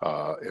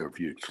 If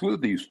you exclude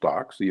these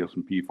stocks, the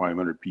S&P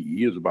 500 PE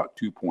is about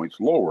 2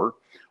 points lower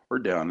or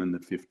down in the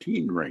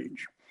 15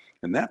 range.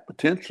 And that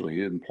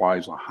potentially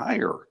implies a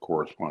higher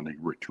corresponding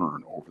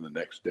return over the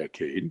next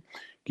decade,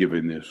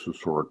 given this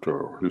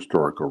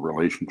historical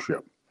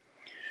relationship.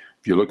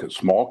 If you look at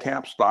small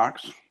cap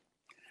stocks,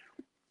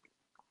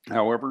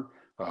 however,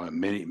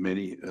 many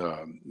may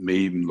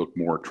even look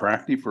more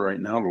attractive right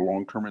now to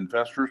long-term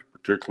investors,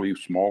 particularly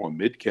small and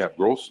mid-cap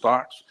growth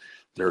stocks.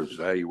 Their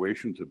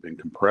valuations have been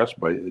compressed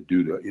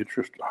due to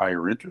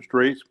higher interest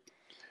rates.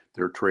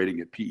 They're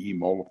trading at PE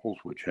multiples,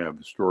 which have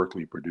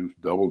historically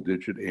produced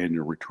double-digit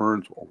annual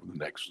returns over the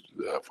next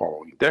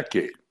following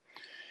decade.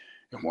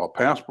 And while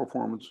past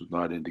performance is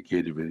not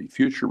indicative of any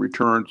future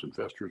returns,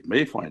 investors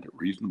may find it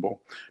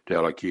reasonable to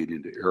allocate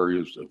into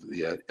areas of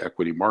the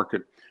equity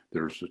market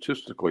that are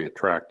statistically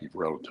attractive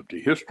relative to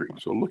history.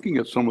 So looking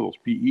at some of those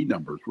PE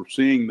numbers, we're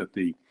seeing that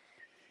the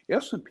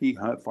S&P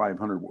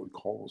 500, what we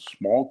call a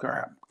small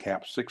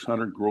cap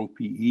 600 growth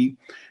PE,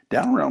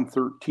 down around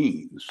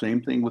 13. The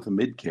same thing with the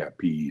mid cap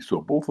PE. So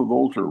both of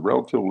those are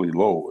relatively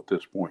low at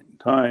this point in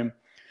time.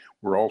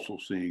 We're also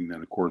seeing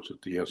that, of course,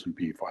 that the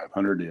S&P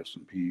 500, the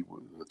S&P,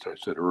 as I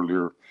said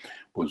earlier,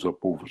 was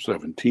up over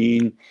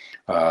 17,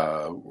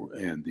 but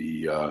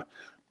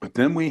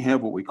then we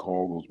have what we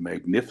call those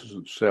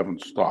magnificent seven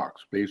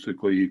stocks.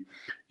 Basically,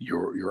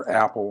 your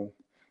Apple,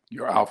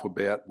 your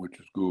Alphabet, which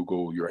is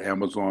Google, your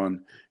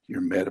Amazon,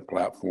 your Meta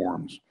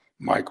platforms,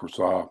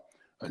 Microsoft,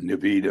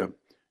 Nvidia,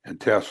 and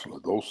Tesla.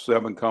 Those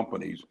seven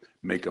companies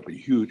make up a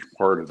huge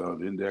part of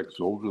that index.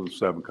 Those are the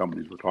seven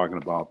companies we're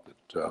talking about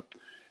that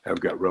have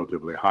got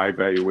relatively high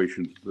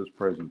valuations at this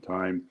present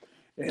time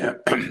and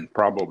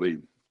probably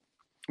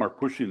are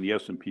pushing the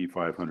S&P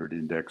 500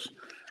 index,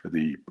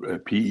 the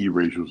PE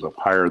ratios up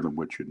higher than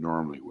what you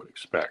normally would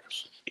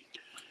expect.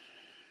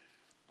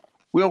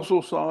 We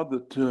also saw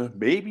that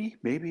maybe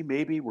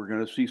we're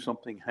going to see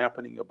something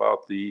happening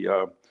about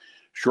the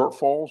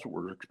shortfalls that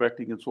we're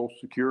expecting in Social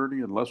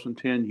Security in less than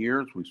 10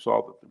 years. We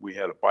saw that we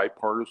had a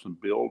bipartisan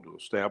bill to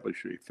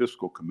establish a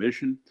fiscal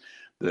commission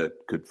that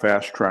could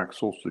fast track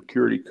Social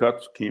Security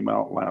cuts, came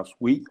out last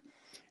week.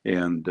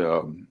 And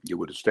it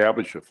would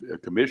establish a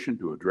commission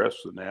to address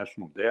the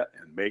national debt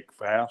and make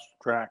fast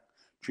track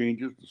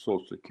changes to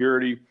Social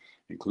Security,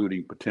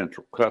 including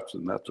potential cuts,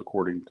 and that's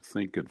according to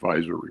Think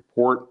Advisor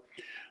report.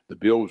 The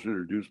bill was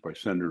introduced by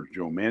Senators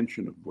Joe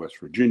Manchin of West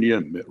Virginia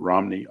and Mitt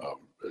Romney of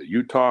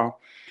Utah,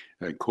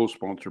 and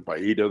co-sponsored by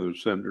 8 other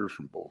senators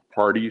from both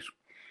parties.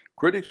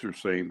 Critics are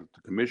saying that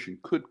the commission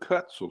could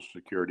cut Social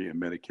Security and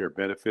Medicare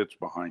benefits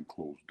behind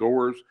closed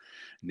doors.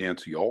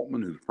 Nancy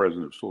Altman, who's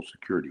president of Social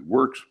Security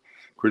Works,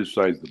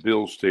 criticized the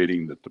bill,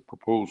 stating that the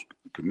proposed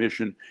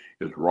commission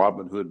is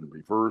Robin Hood in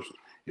reverse.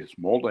 It's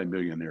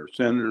multimillionaire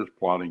senators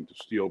plotting to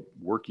steal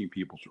working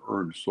people's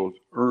earned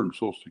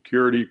Social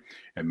Security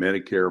and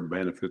Medicare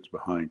benefits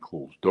behind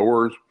closed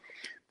doors.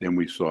 Then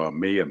we saw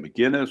Maya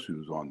McGinnis,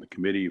 who's on the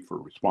Committee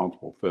for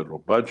Responsible Federal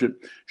Budget.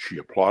 She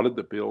applauded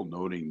the bill,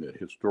 noting that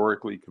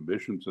historically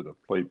commissions that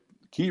have played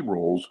key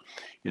roles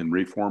in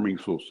reforming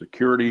Social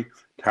Security,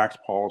 tax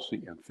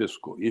policy, and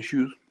fiscal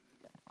issues.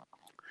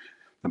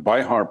 There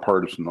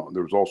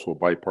was also a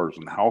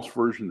bipartisan House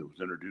version that was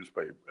introduced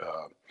by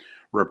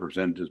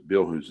Representatives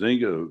Bill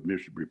Huizenga,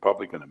 a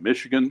Republican of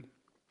Michigan,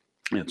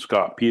 and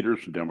Scott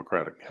Peters, a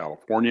Democrat of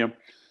California.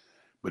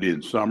 But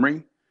in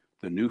summary,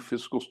 the new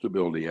Fiscal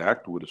Stability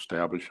Act would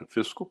establish a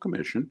fiscal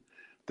commission.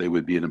 They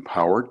would be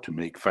empowered to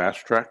make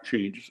fast-track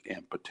changes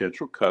and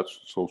potential cuts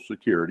to Social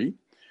Security.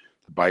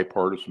 The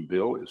bipartisan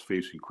bill is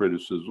facing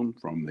criticism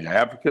from the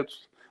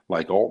advocates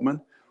like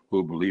Altman,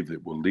 who believe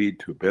it will lead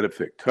to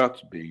benefit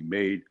cuts being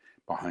made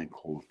behind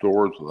closed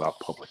doors without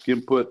public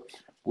input.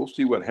 We'll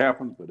see what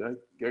happens, but I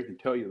can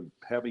tell you,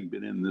 having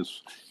been in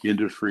this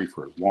industry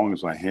for as long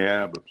as I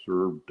have,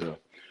 observed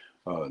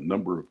a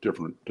number of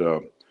different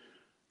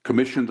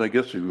commissions, I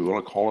guess, if you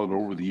want to call it,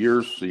 over the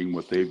years, seeing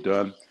what they've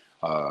done.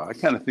 I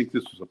kind of think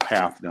this is a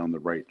path down the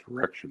right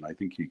direction. I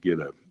think you get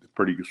a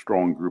pretty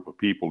strong group of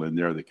people in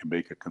there that can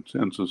make a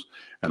consensus,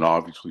 and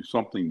obviously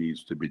something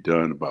needs to be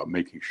done about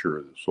making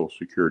sure that Social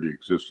Security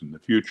exists in the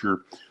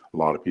future. A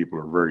lot of people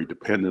are very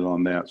dependent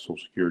on that. Social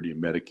Security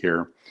and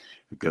Medicare are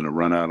going to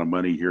run out of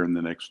money here in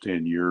the next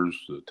 10 years.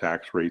 The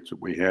tax rates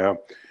that we have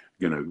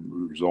going to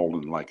result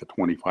in like a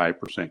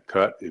 25%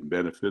 cut in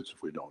benefits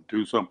if we don't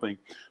do something.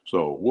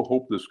 So we'll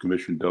hope this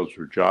commission does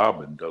their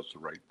job and does the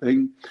right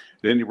thing.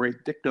 At any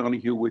rate, Dick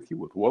Donahue with you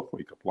with Wealth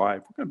Wake Up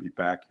Live. We're going to be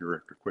back here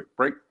after a quick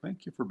break.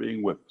 Thank you for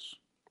being with us.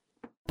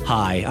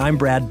 Hi, I'm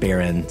Brad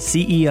Barron,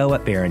 CEO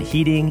at Barron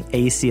Heating,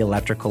 AC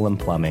Electrical, and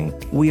Plumbing.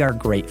 We are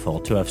grateful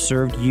to have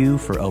served you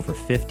for over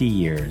 50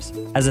 years.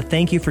 As a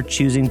thank you for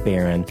choosing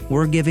Barron,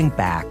 we're giving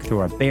back through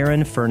our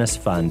Barron Furnace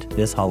Fund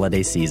this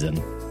holiday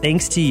season.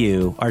 Thanks to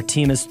you, our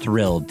team is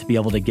thrilled to be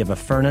able to give a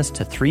furnace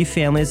to 3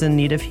 families in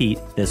need of heat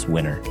this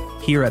winter.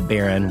 Here at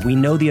Barron, we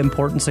know the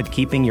importance of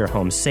keeping your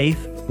home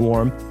safe,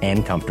 warm,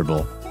 and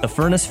comfortable. The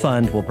Furnace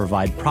Fund will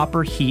provide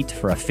proper heat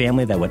for a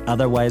family that would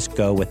otherwise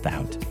go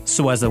without.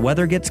 So as the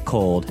weather gets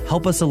cold,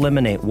 help us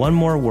eliminate one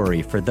more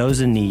worry for those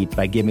in need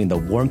by giving the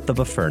warmth of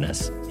a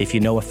furnace. If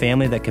you know a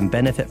family that can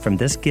benefit from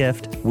this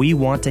gift, we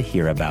want to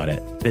hear about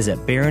it.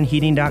 Visit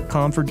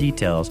barronheating.com for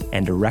details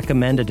and to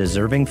recommend a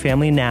deserving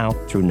family now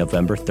through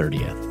November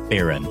 30th.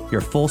 Barron,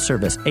 your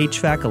full-service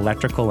HVAC,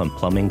 electrical, and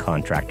plumbing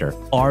contractor.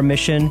 Our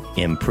mission,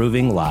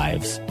 improving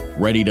lives.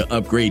 Ready to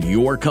upgrade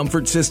your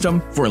comfort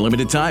system? For a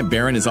limited time,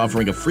 Barron is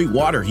offering a free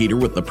water heater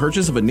with the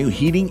purchase of a new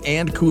heating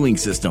and cooling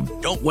system.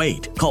 Don't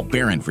wait. Call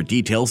Barron for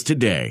details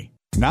today.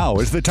 Now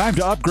is the time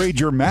to upgrade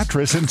your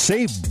mattress and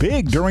save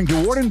big during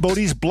DeWard &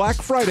 Bodie's Black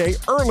Friday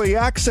Early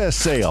Access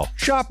Sale.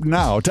 Shop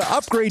now to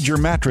upgrade your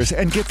mattress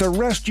and get the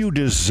rest you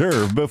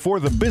deserve before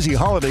the busy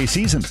holiday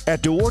season.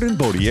 At DeWard &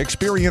 Bodie,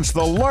 experience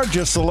the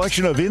largest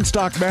selection of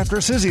in-stock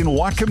mattresses in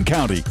Whatcom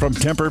County, from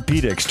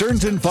Tempur-Pedic,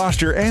 Stearns &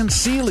 Foster, and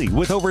Sealy,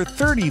 with over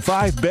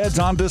 35 beds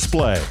on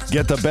display.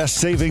 Get the best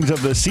savings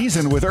of the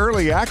season with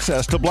early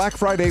access to Black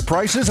Friday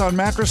prices on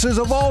mattresses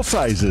of all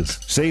sizes.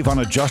 Save on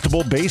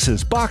adjustable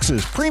bases,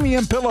 boxes,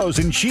 premium pillows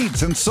and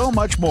sheets, and so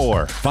much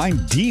more.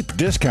 Find deep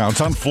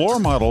discounts on floor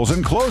models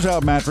and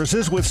closeout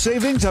mattresses with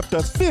savings up to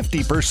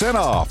 50%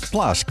 off.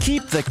 Plus,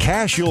 keep the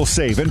cash you'll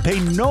save and pay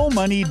no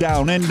money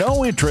down and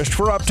no interest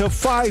for up to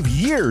 5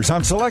 years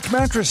on select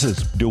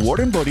mattresses.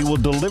 DeWard & Bodie will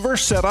deliver,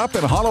 set up,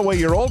 and haul away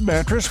your old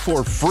mattress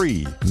for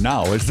free.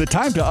 Now is the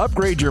time to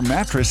upgrade your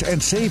mattress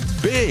and save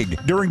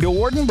big during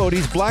DeWard &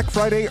 Bodie's Black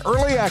Friday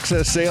Early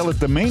Access Sale at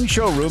the main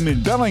showroom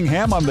in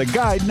Bellingham on the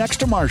Guide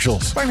next to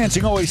Marshall's.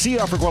 Financing OAC,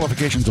 offer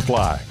qualifications apply.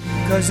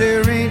 'Cause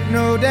there ain't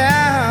no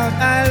doubt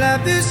I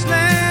love this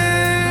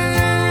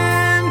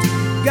land.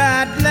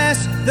 God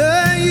bless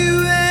the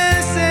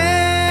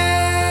USA.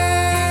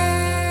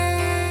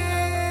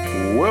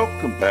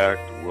 Welcome back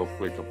to Wealth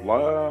Wake Up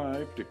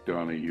Live. Dick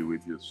Donahue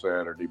with you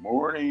Saturday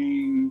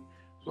morning.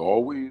 As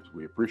always,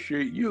 we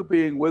appreciate you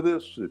being with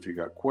us. If you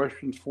got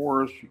questions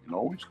for us, you can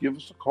always give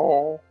us a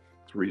call,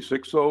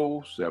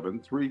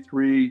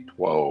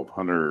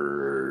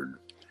 360-733-1200.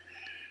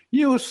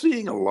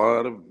 Seeing a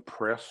lot of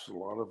press, a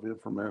lot of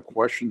information,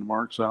 question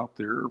marks out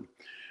there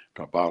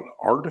about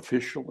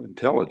artificial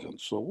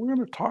intelligence. So we're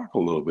going to talk a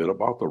little bit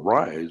about the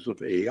rise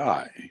of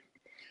AI.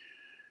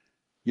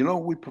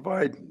 We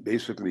provide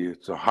basically,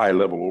 it's a high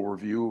level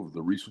overview of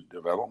the recent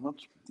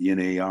developments in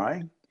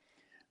AI,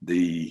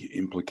 the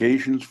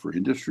implications for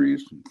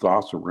industries, and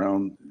thoughts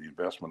around the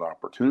investment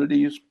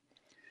opportunities.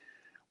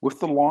 With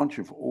the launch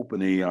of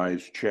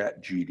OpenAI's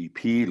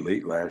ChatGPT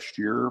late last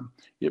year,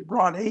 it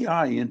brought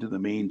AI into the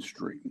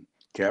mainstream,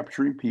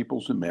 capturing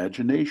people's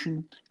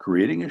imagination,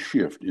 creating a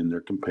shift in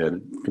their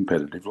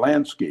competitive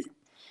landscape.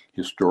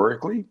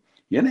 Historically,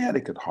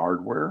 inadequate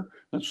hardware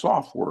and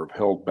software have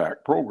held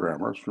back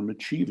programmers from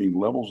achieving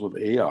levels of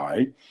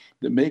AI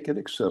that make it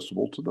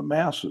accessible to the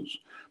masses.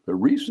 But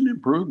recent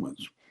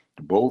improvements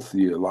to both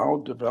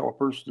allowed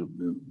developers to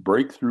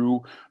break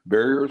through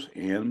barriers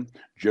and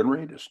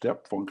generate a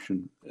step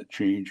function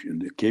change in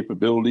the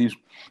capabilities.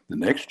 The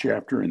next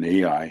chapter in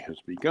AI has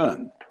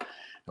begun.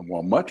 And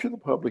while much of the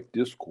public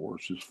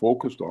discourse is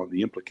focused on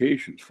the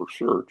implications for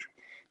search,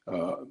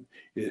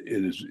 it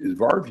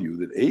is our view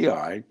that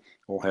AI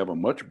will have a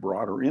much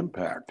broader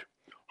impact.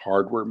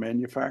 Hardware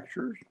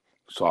manufacturers,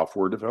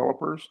 software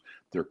developers,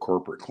 their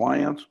corporate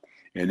clients,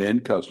 and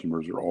end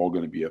customers are all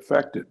going to be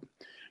affected.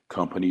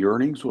 Company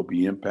earnings will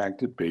be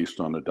impacted based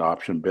on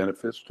adoption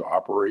benefits to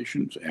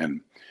operations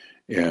and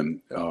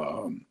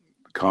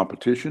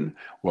competition,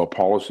 while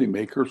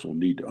policymakers will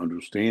need to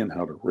understand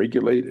how to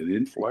regulate an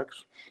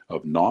influx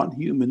of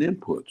non-human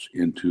inputs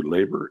into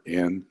labor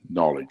and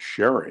knowledge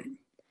sharing.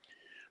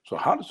 So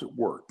how does it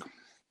work?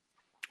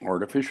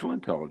 Artificial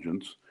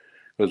intelligence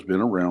has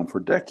been around for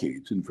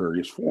decades in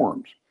various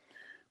forms,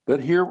 but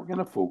here we're going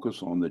to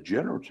focus on the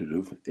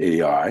generative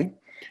AI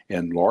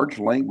and large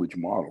language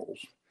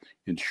models.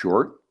 In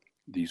short,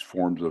 these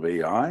forms of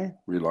AI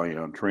rely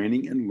on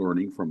training and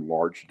learning from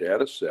large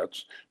data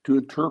sets to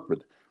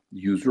interpret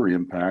user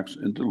impacts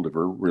and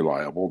deliver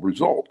reliable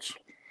results.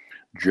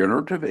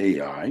 Generative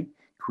AI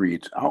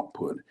creates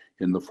output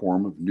in the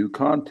form of new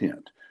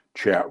content,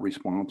 chat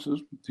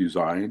responses,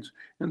 designs,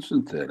 and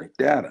synthetic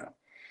data.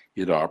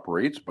 It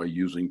operates by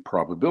using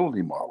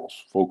probability models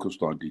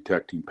focused on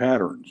detecting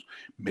patterns,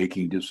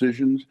 making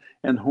decisions,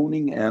 and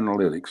honing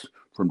analytics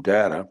from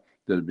data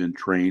that have been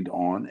trained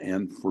on,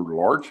 and for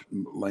large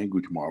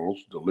language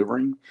models,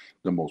 delivering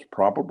the most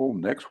probable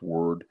next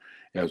word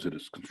as it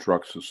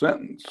constructs a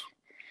sentence.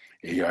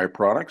 AI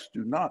products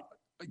do not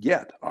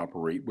yet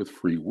operate with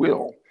free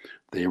will.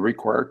 They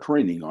require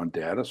training on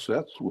data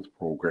sets with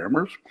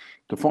programmers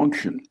to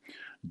function.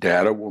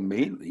 Data will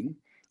mainly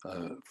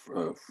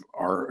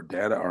our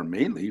data are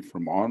mainly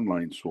from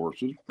online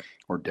sources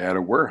or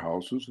data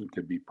warehouses that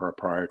can be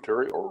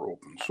proprietary or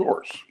open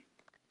source.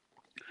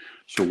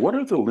 So what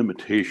are the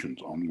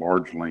limitations on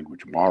large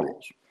language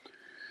models?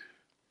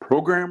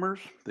 Programmers,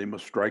 they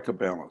must strike a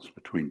balance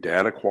between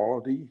data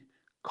quality,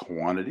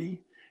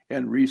 quantity,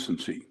 and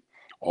recency,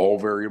 all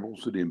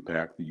variables that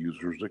impact the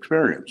user's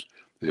experience.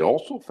 They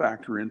also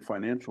factor in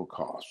financial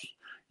costs.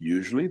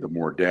 Usually, the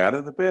more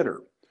data, the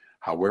better.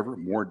 However,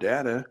 more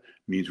data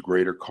means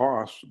greater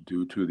costs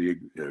due to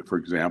for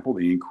example,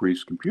 the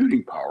increased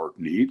computing power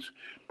needs,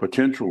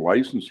 potential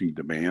licensing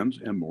demands,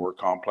 and more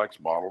complex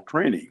model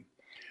training.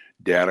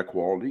 Data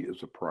quality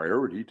is a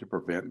priority to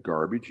prevent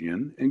garbage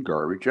in and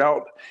garbage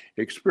out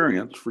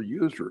experience for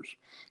users.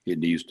 It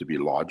needs to be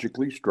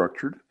logically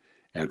structured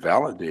and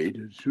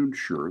validated to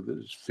ensure that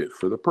it's fit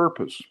for the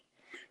purpose.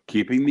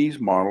 Keeping these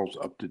models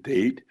up to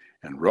date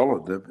and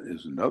relative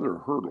is another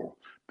hurdle,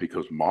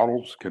 because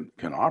models can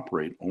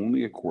operate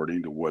only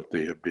according to what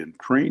they have been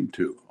trained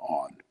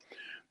on.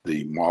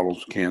 The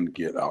models can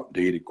get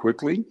outdated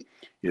quickly.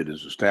 It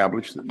is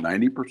established that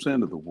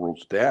 90% of the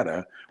world's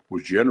data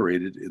was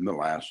generated in the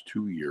last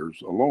 2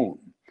 years alone.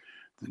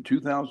 In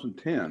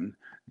 2010,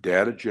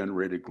 data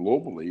generated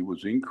globally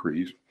was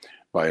increased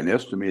by an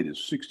estimated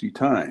 60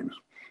 times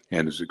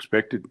and is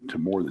expected to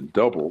more than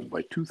double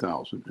by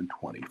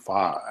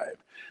 2025.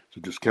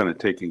 So just kind of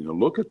taking a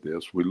look at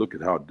this, we look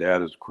at how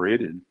data is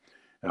created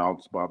and how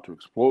it's about to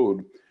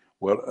explode.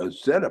 Well, a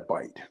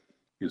zettabyte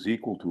is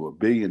equal to 1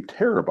 billion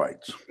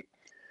terabytes.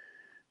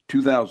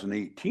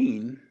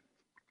 2018,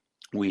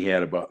 we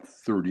had about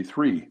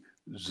 33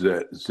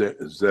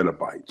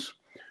 zettabytes.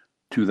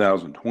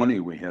 2020,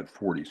 we had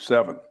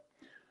 47.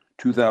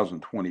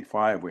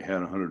 2025, we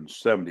had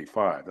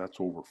 175. That's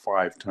over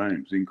 5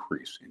 times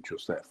increase in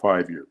just that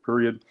 5-year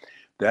period.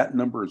 That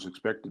number is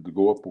expected to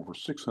go up over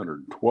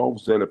 612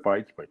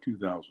 zettabytes by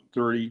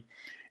 2030,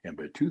 and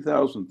by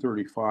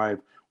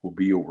 2035 will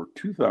be over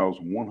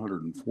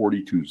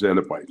 2,142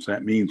 zettabytes.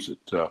 That means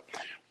that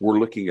we're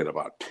looking at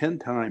about 10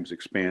 times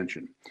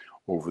expansion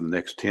over the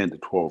next 10 to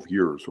 12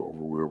 years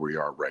over where we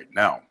are right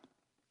now.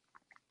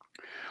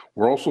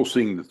 We're also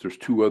seeing that there's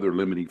 2 other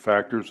limiting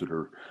factors that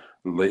are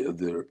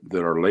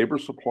labor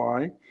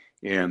supply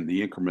and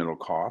the incremental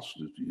costs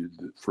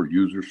for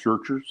user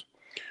searchers.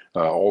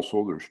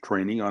 Also, there's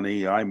training on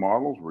AI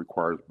models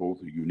requires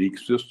both a unique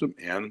system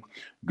and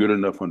good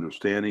enough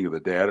understanding of the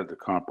data to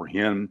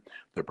comprehend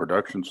the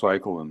production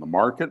cycle in the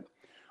market.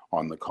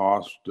 On the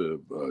cost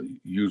of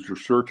user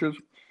searches,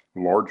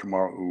 larger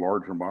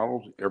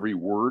models, every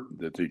word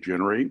that they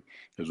generate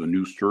is a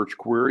new search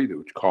query,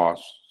 which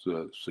costs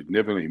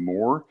significantly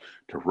more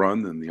to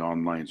run than the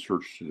online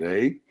search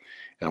today.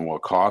 And while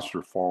costs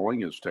are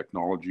falling as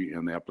technology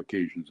and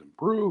applications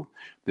improve,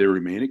 they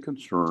remain a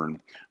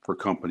concern for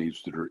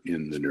companies that are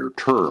in the near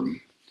term.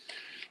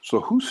 So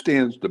who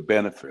stands to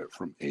benefit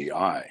from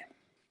AI?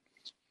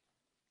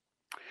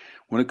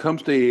 When it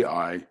comes to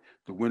AI,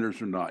 the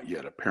winners are not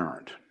yet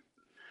apparent.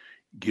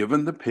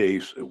 Given the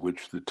pace at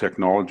which the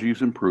technology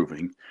is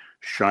improving,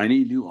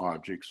 shiny new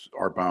objects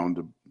are bound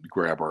to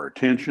grab our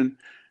attention,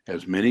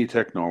 as many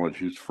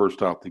technologies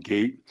first out the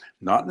gate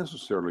not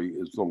necessarily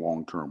is the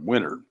long-term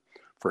winner.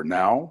 For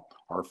now,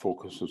 our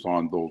focus is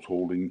on those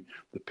holding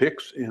the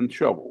picks and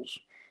shovels,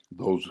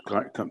 those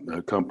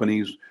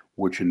companies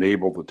which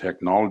enable the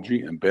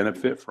technology and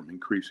benefit from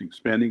increasing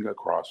spending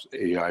across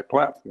AI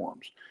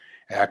platforms.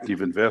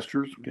 Active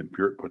investors can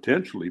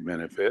potentially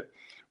benefit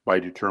by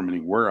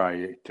determining where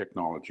AI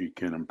technology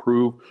can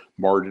improve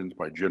margins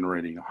by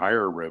generating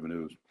higher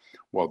revenues,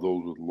 while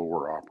those with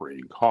lower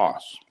operating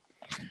costs.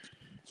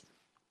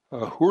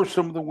 Who are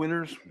some of the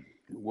winners?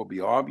 It will be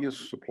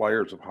obvious: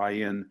 suppliers of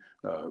high-end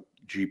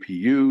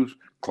GPUs,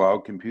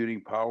 cloud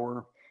computing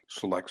power,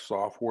 select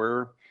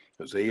software,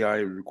 as AI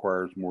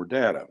requires more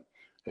data.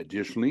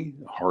 Additionally,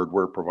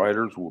 hardware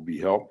providers will be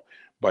helped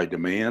by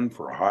demand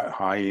for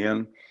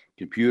high-end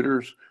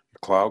computers,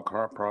 cloud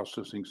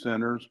processing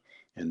centers,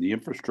 and the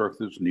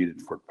infrastructure that's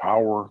needed for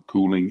power,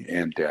 cooling,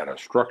 and data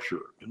structure.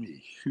 Going to be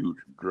a huge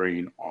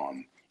drain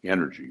on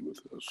energy with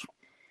this.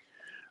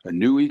 A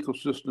new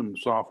ecosystem of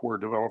software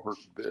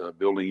developers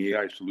building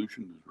AI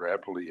solutions is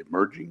rapidly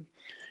emerging.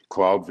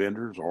 Cloud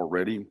vendors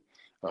already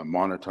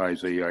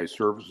monetize AI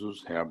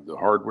services, have the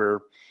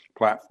hardware,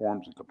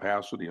 platforms, and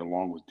capacity,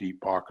 along with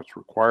deep pockets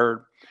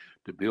required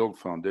to build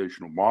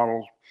foundational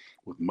models.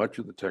 With much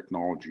of the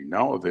technology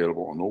now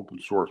available on open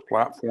source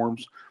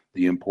platforms,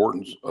 the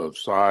importance of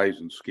size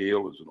and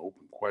scale is an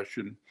open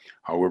question.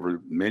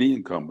 However, many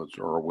incumbents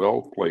are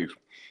well placed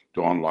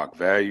to unlock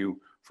value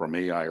from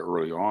AI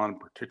early on,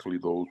 particularly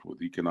those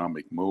with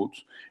economic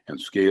moats and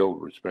scale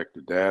with respect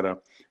to data.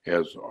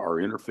 As our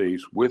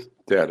interface with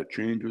data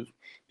changes,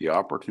 the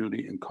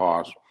opportunity and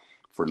cost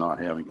for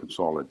not having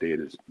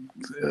consolidated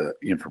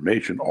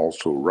information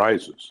also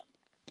rises.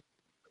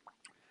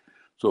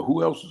 So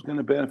who else is going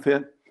to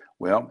benefit?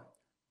 Well,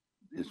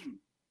 it's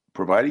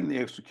providing the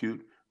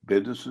execute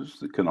businesses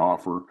that can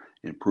offer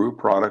improved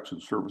products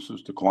and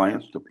services to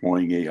clients.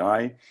 Deploying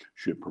AI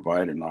should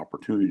provide an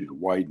opportunity to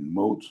widen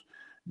moats,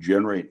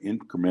 generate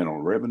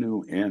incremental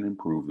revenue, and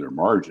improve their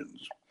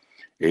margins.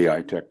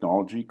 AI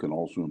technology can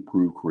also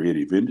improve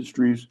creative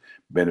industries,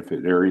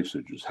 benefit areas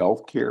such as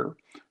healthcare,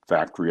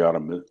 factory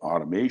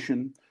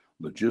automation,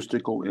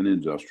 logistical, and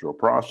industrial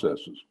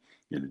processes.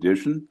 In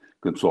addition,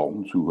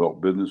 consultants who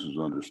help businesses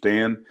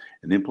understand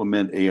and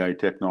implement AI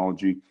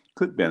technology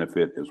could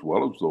benefit, as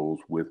well as those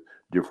with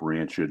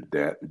differentiated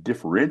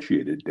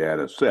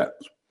data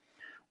sets.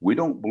 We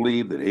don't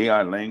believe that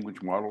AI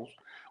language models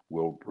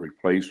will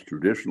replace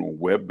traditional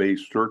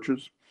web-based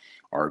searches.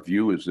 Our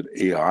view is that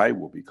AI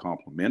will be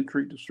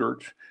complementary to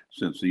search,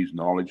 since these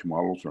knowledge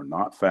models are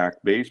not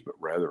fact-based, but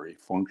rather a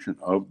function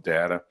of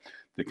data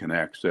that can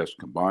access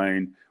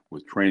combined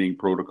with training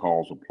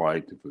protocols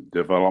applied to the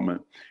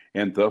development,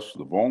 and thus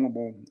the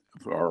vulnerable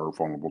are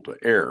vulnerable to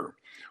error.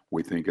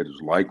 We think it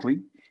is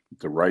likely that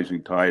the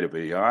rising tide of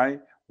AI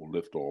will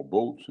lift all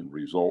boats and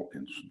result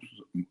in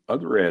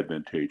other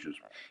advantageous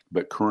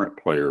but current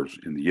players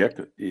in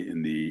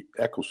the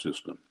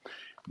ecosystem.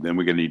 Then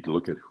we're going to need to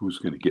look at who's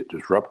going to get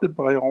disrupted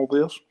by all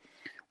this.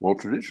 Well,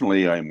 traditional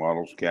AI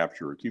models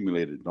capture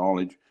accumulated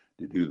knowledge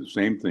to do the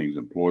same things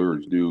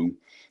employers do,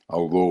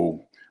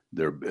 although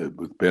they're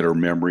with better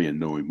memory and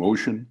no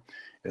emotion.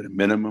 At a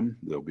minimum,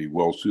 they'll be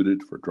well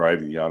suited for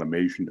driving the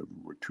automation of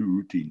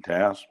routine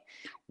tasks,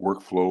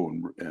 workflow,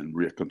 and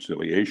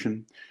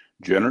reconciliation.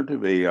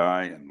 Generative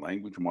AI and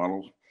language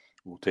models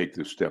will take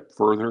this step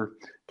further,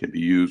 can be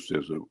used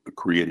as a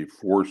creative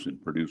force in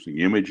producing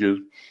images,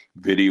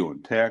 video,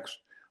 and text,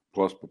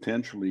 plus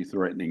potentially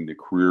threatening the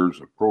careers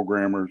of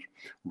programmers,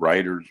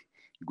 writers,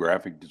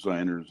 graphic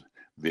designers,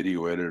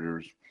 video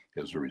editors.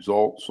 As a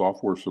result,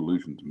 software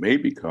solutions may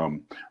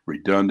become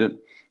redundant,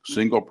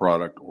 single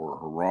product, or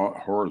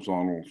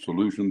horizontal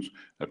solutions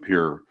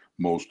appear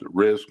most at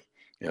risk,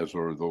 as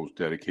are those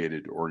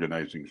dedicated to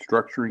organizing,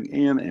 structuring,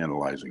 and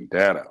analyzing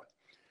data.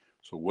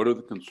 So what are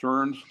the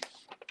concerns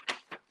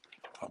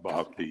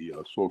about the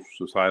social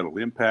societal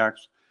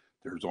impacts?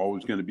 There's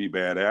always going to be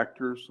bad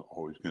actors,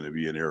 always going to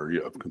be an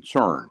area of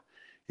concern.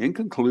 In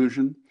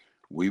conclusion,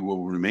 we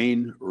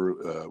remain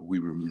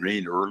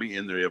early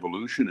in the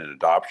evolution and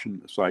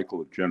adoption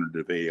cycle of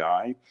generative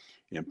AI.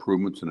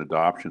 Improvements in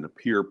adoption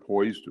appear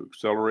poised to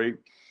accelerate.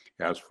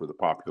 As for the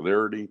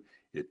popularity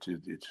It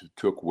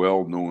took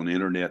well-known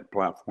internet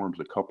platforms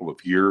a couple of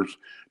years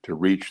to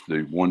reach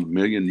the 1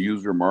 million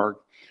user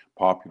mark.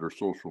 Popular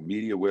social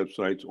media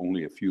websites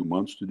only a few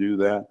months to do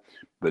that.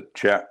 But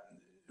Chat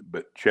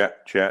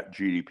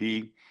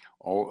GDP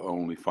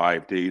only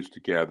 5 days to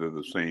gather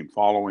the same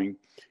following,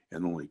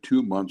 and only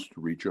 2 months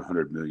to reach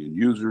 100 million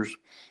users.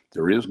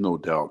 There is no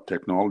doubt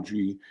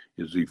technology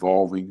is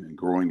evolving, and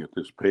growing at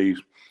this pace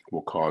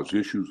will cause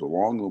issues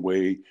along the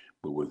way,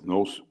 but with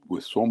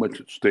so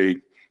much at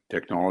stake,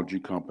 technology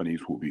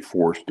companies will be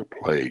forced to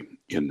play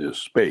in this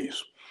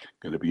space.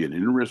 Going to be an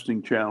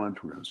interesting challenge.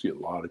 We're going to see a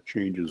lot of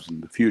changes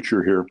in the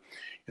future here.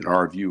 In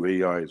our view,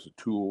 AI is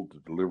a tool to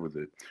deliver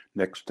the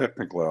next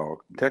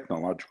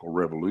technological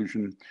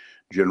revolution,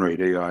 generate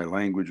AI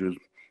languages,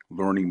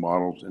 learning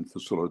models, and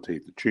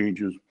facilitate the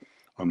changes.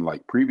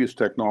 Unlike previous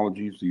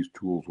technologies, these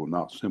tools will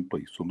not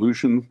simply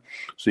solution,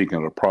 seek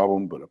out a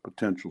problem, but a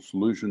potential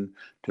solution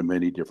to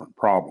many different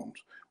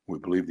problems. We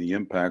believe the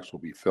impacts will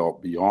be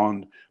felt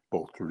beyond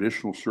both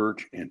traditional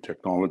search and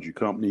technology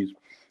companies,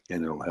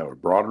 and it'll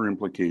have broader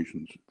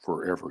implications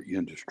for every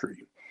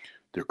industry.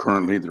 There's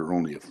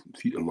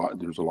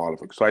a lot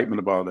of excitement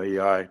about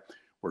AI.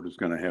 We're just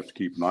going to have to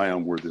keep an eye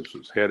on where this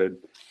is headed.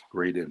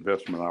 Great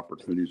investment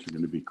opportunities are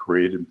going to be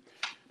created.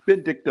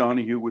 Been Dick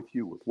Donahue with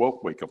you with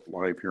Wake Up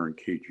Live here in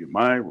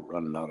KGMI. We're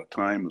running out of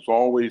time as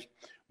always.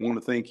 I want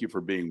to thank you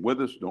for being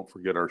with us. Don't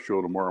forget our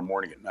show tomorrow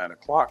morning at 9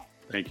 o'clock.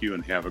 Thank you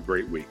and have a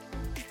great week.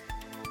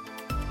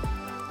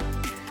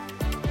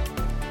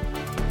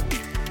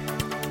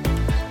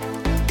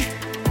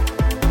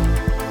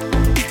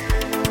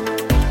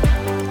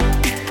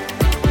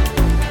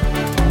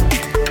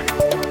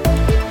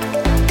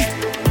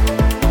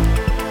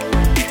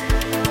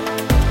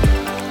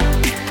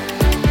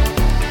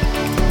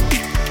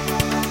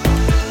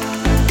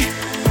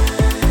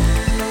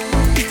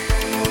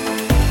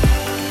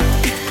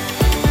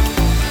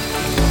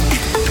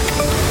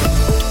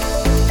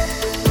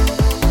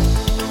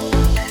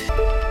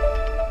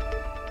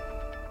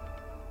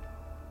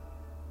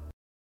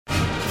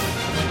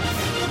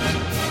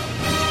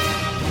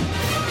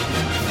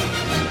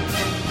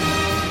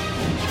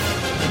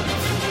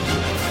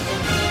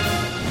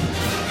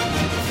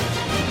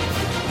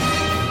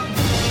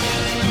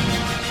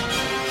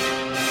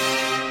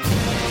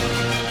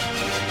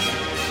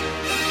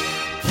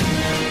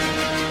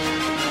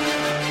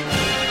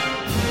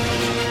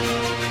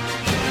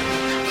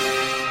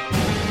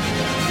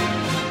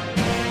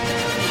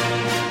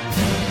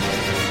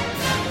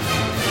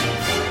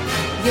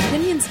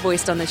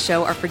 Voiced on this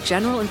show are for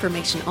general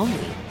information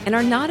only and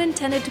are not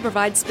intended to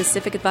provide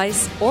specific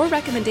advice or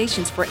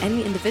recommendations for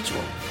any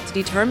individual. To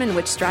determine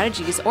which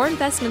strategies or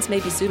investments may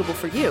be suitable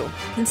for you,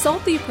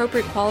 consult the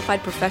appropriate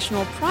qualified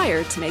professional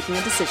prior to making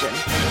a decision.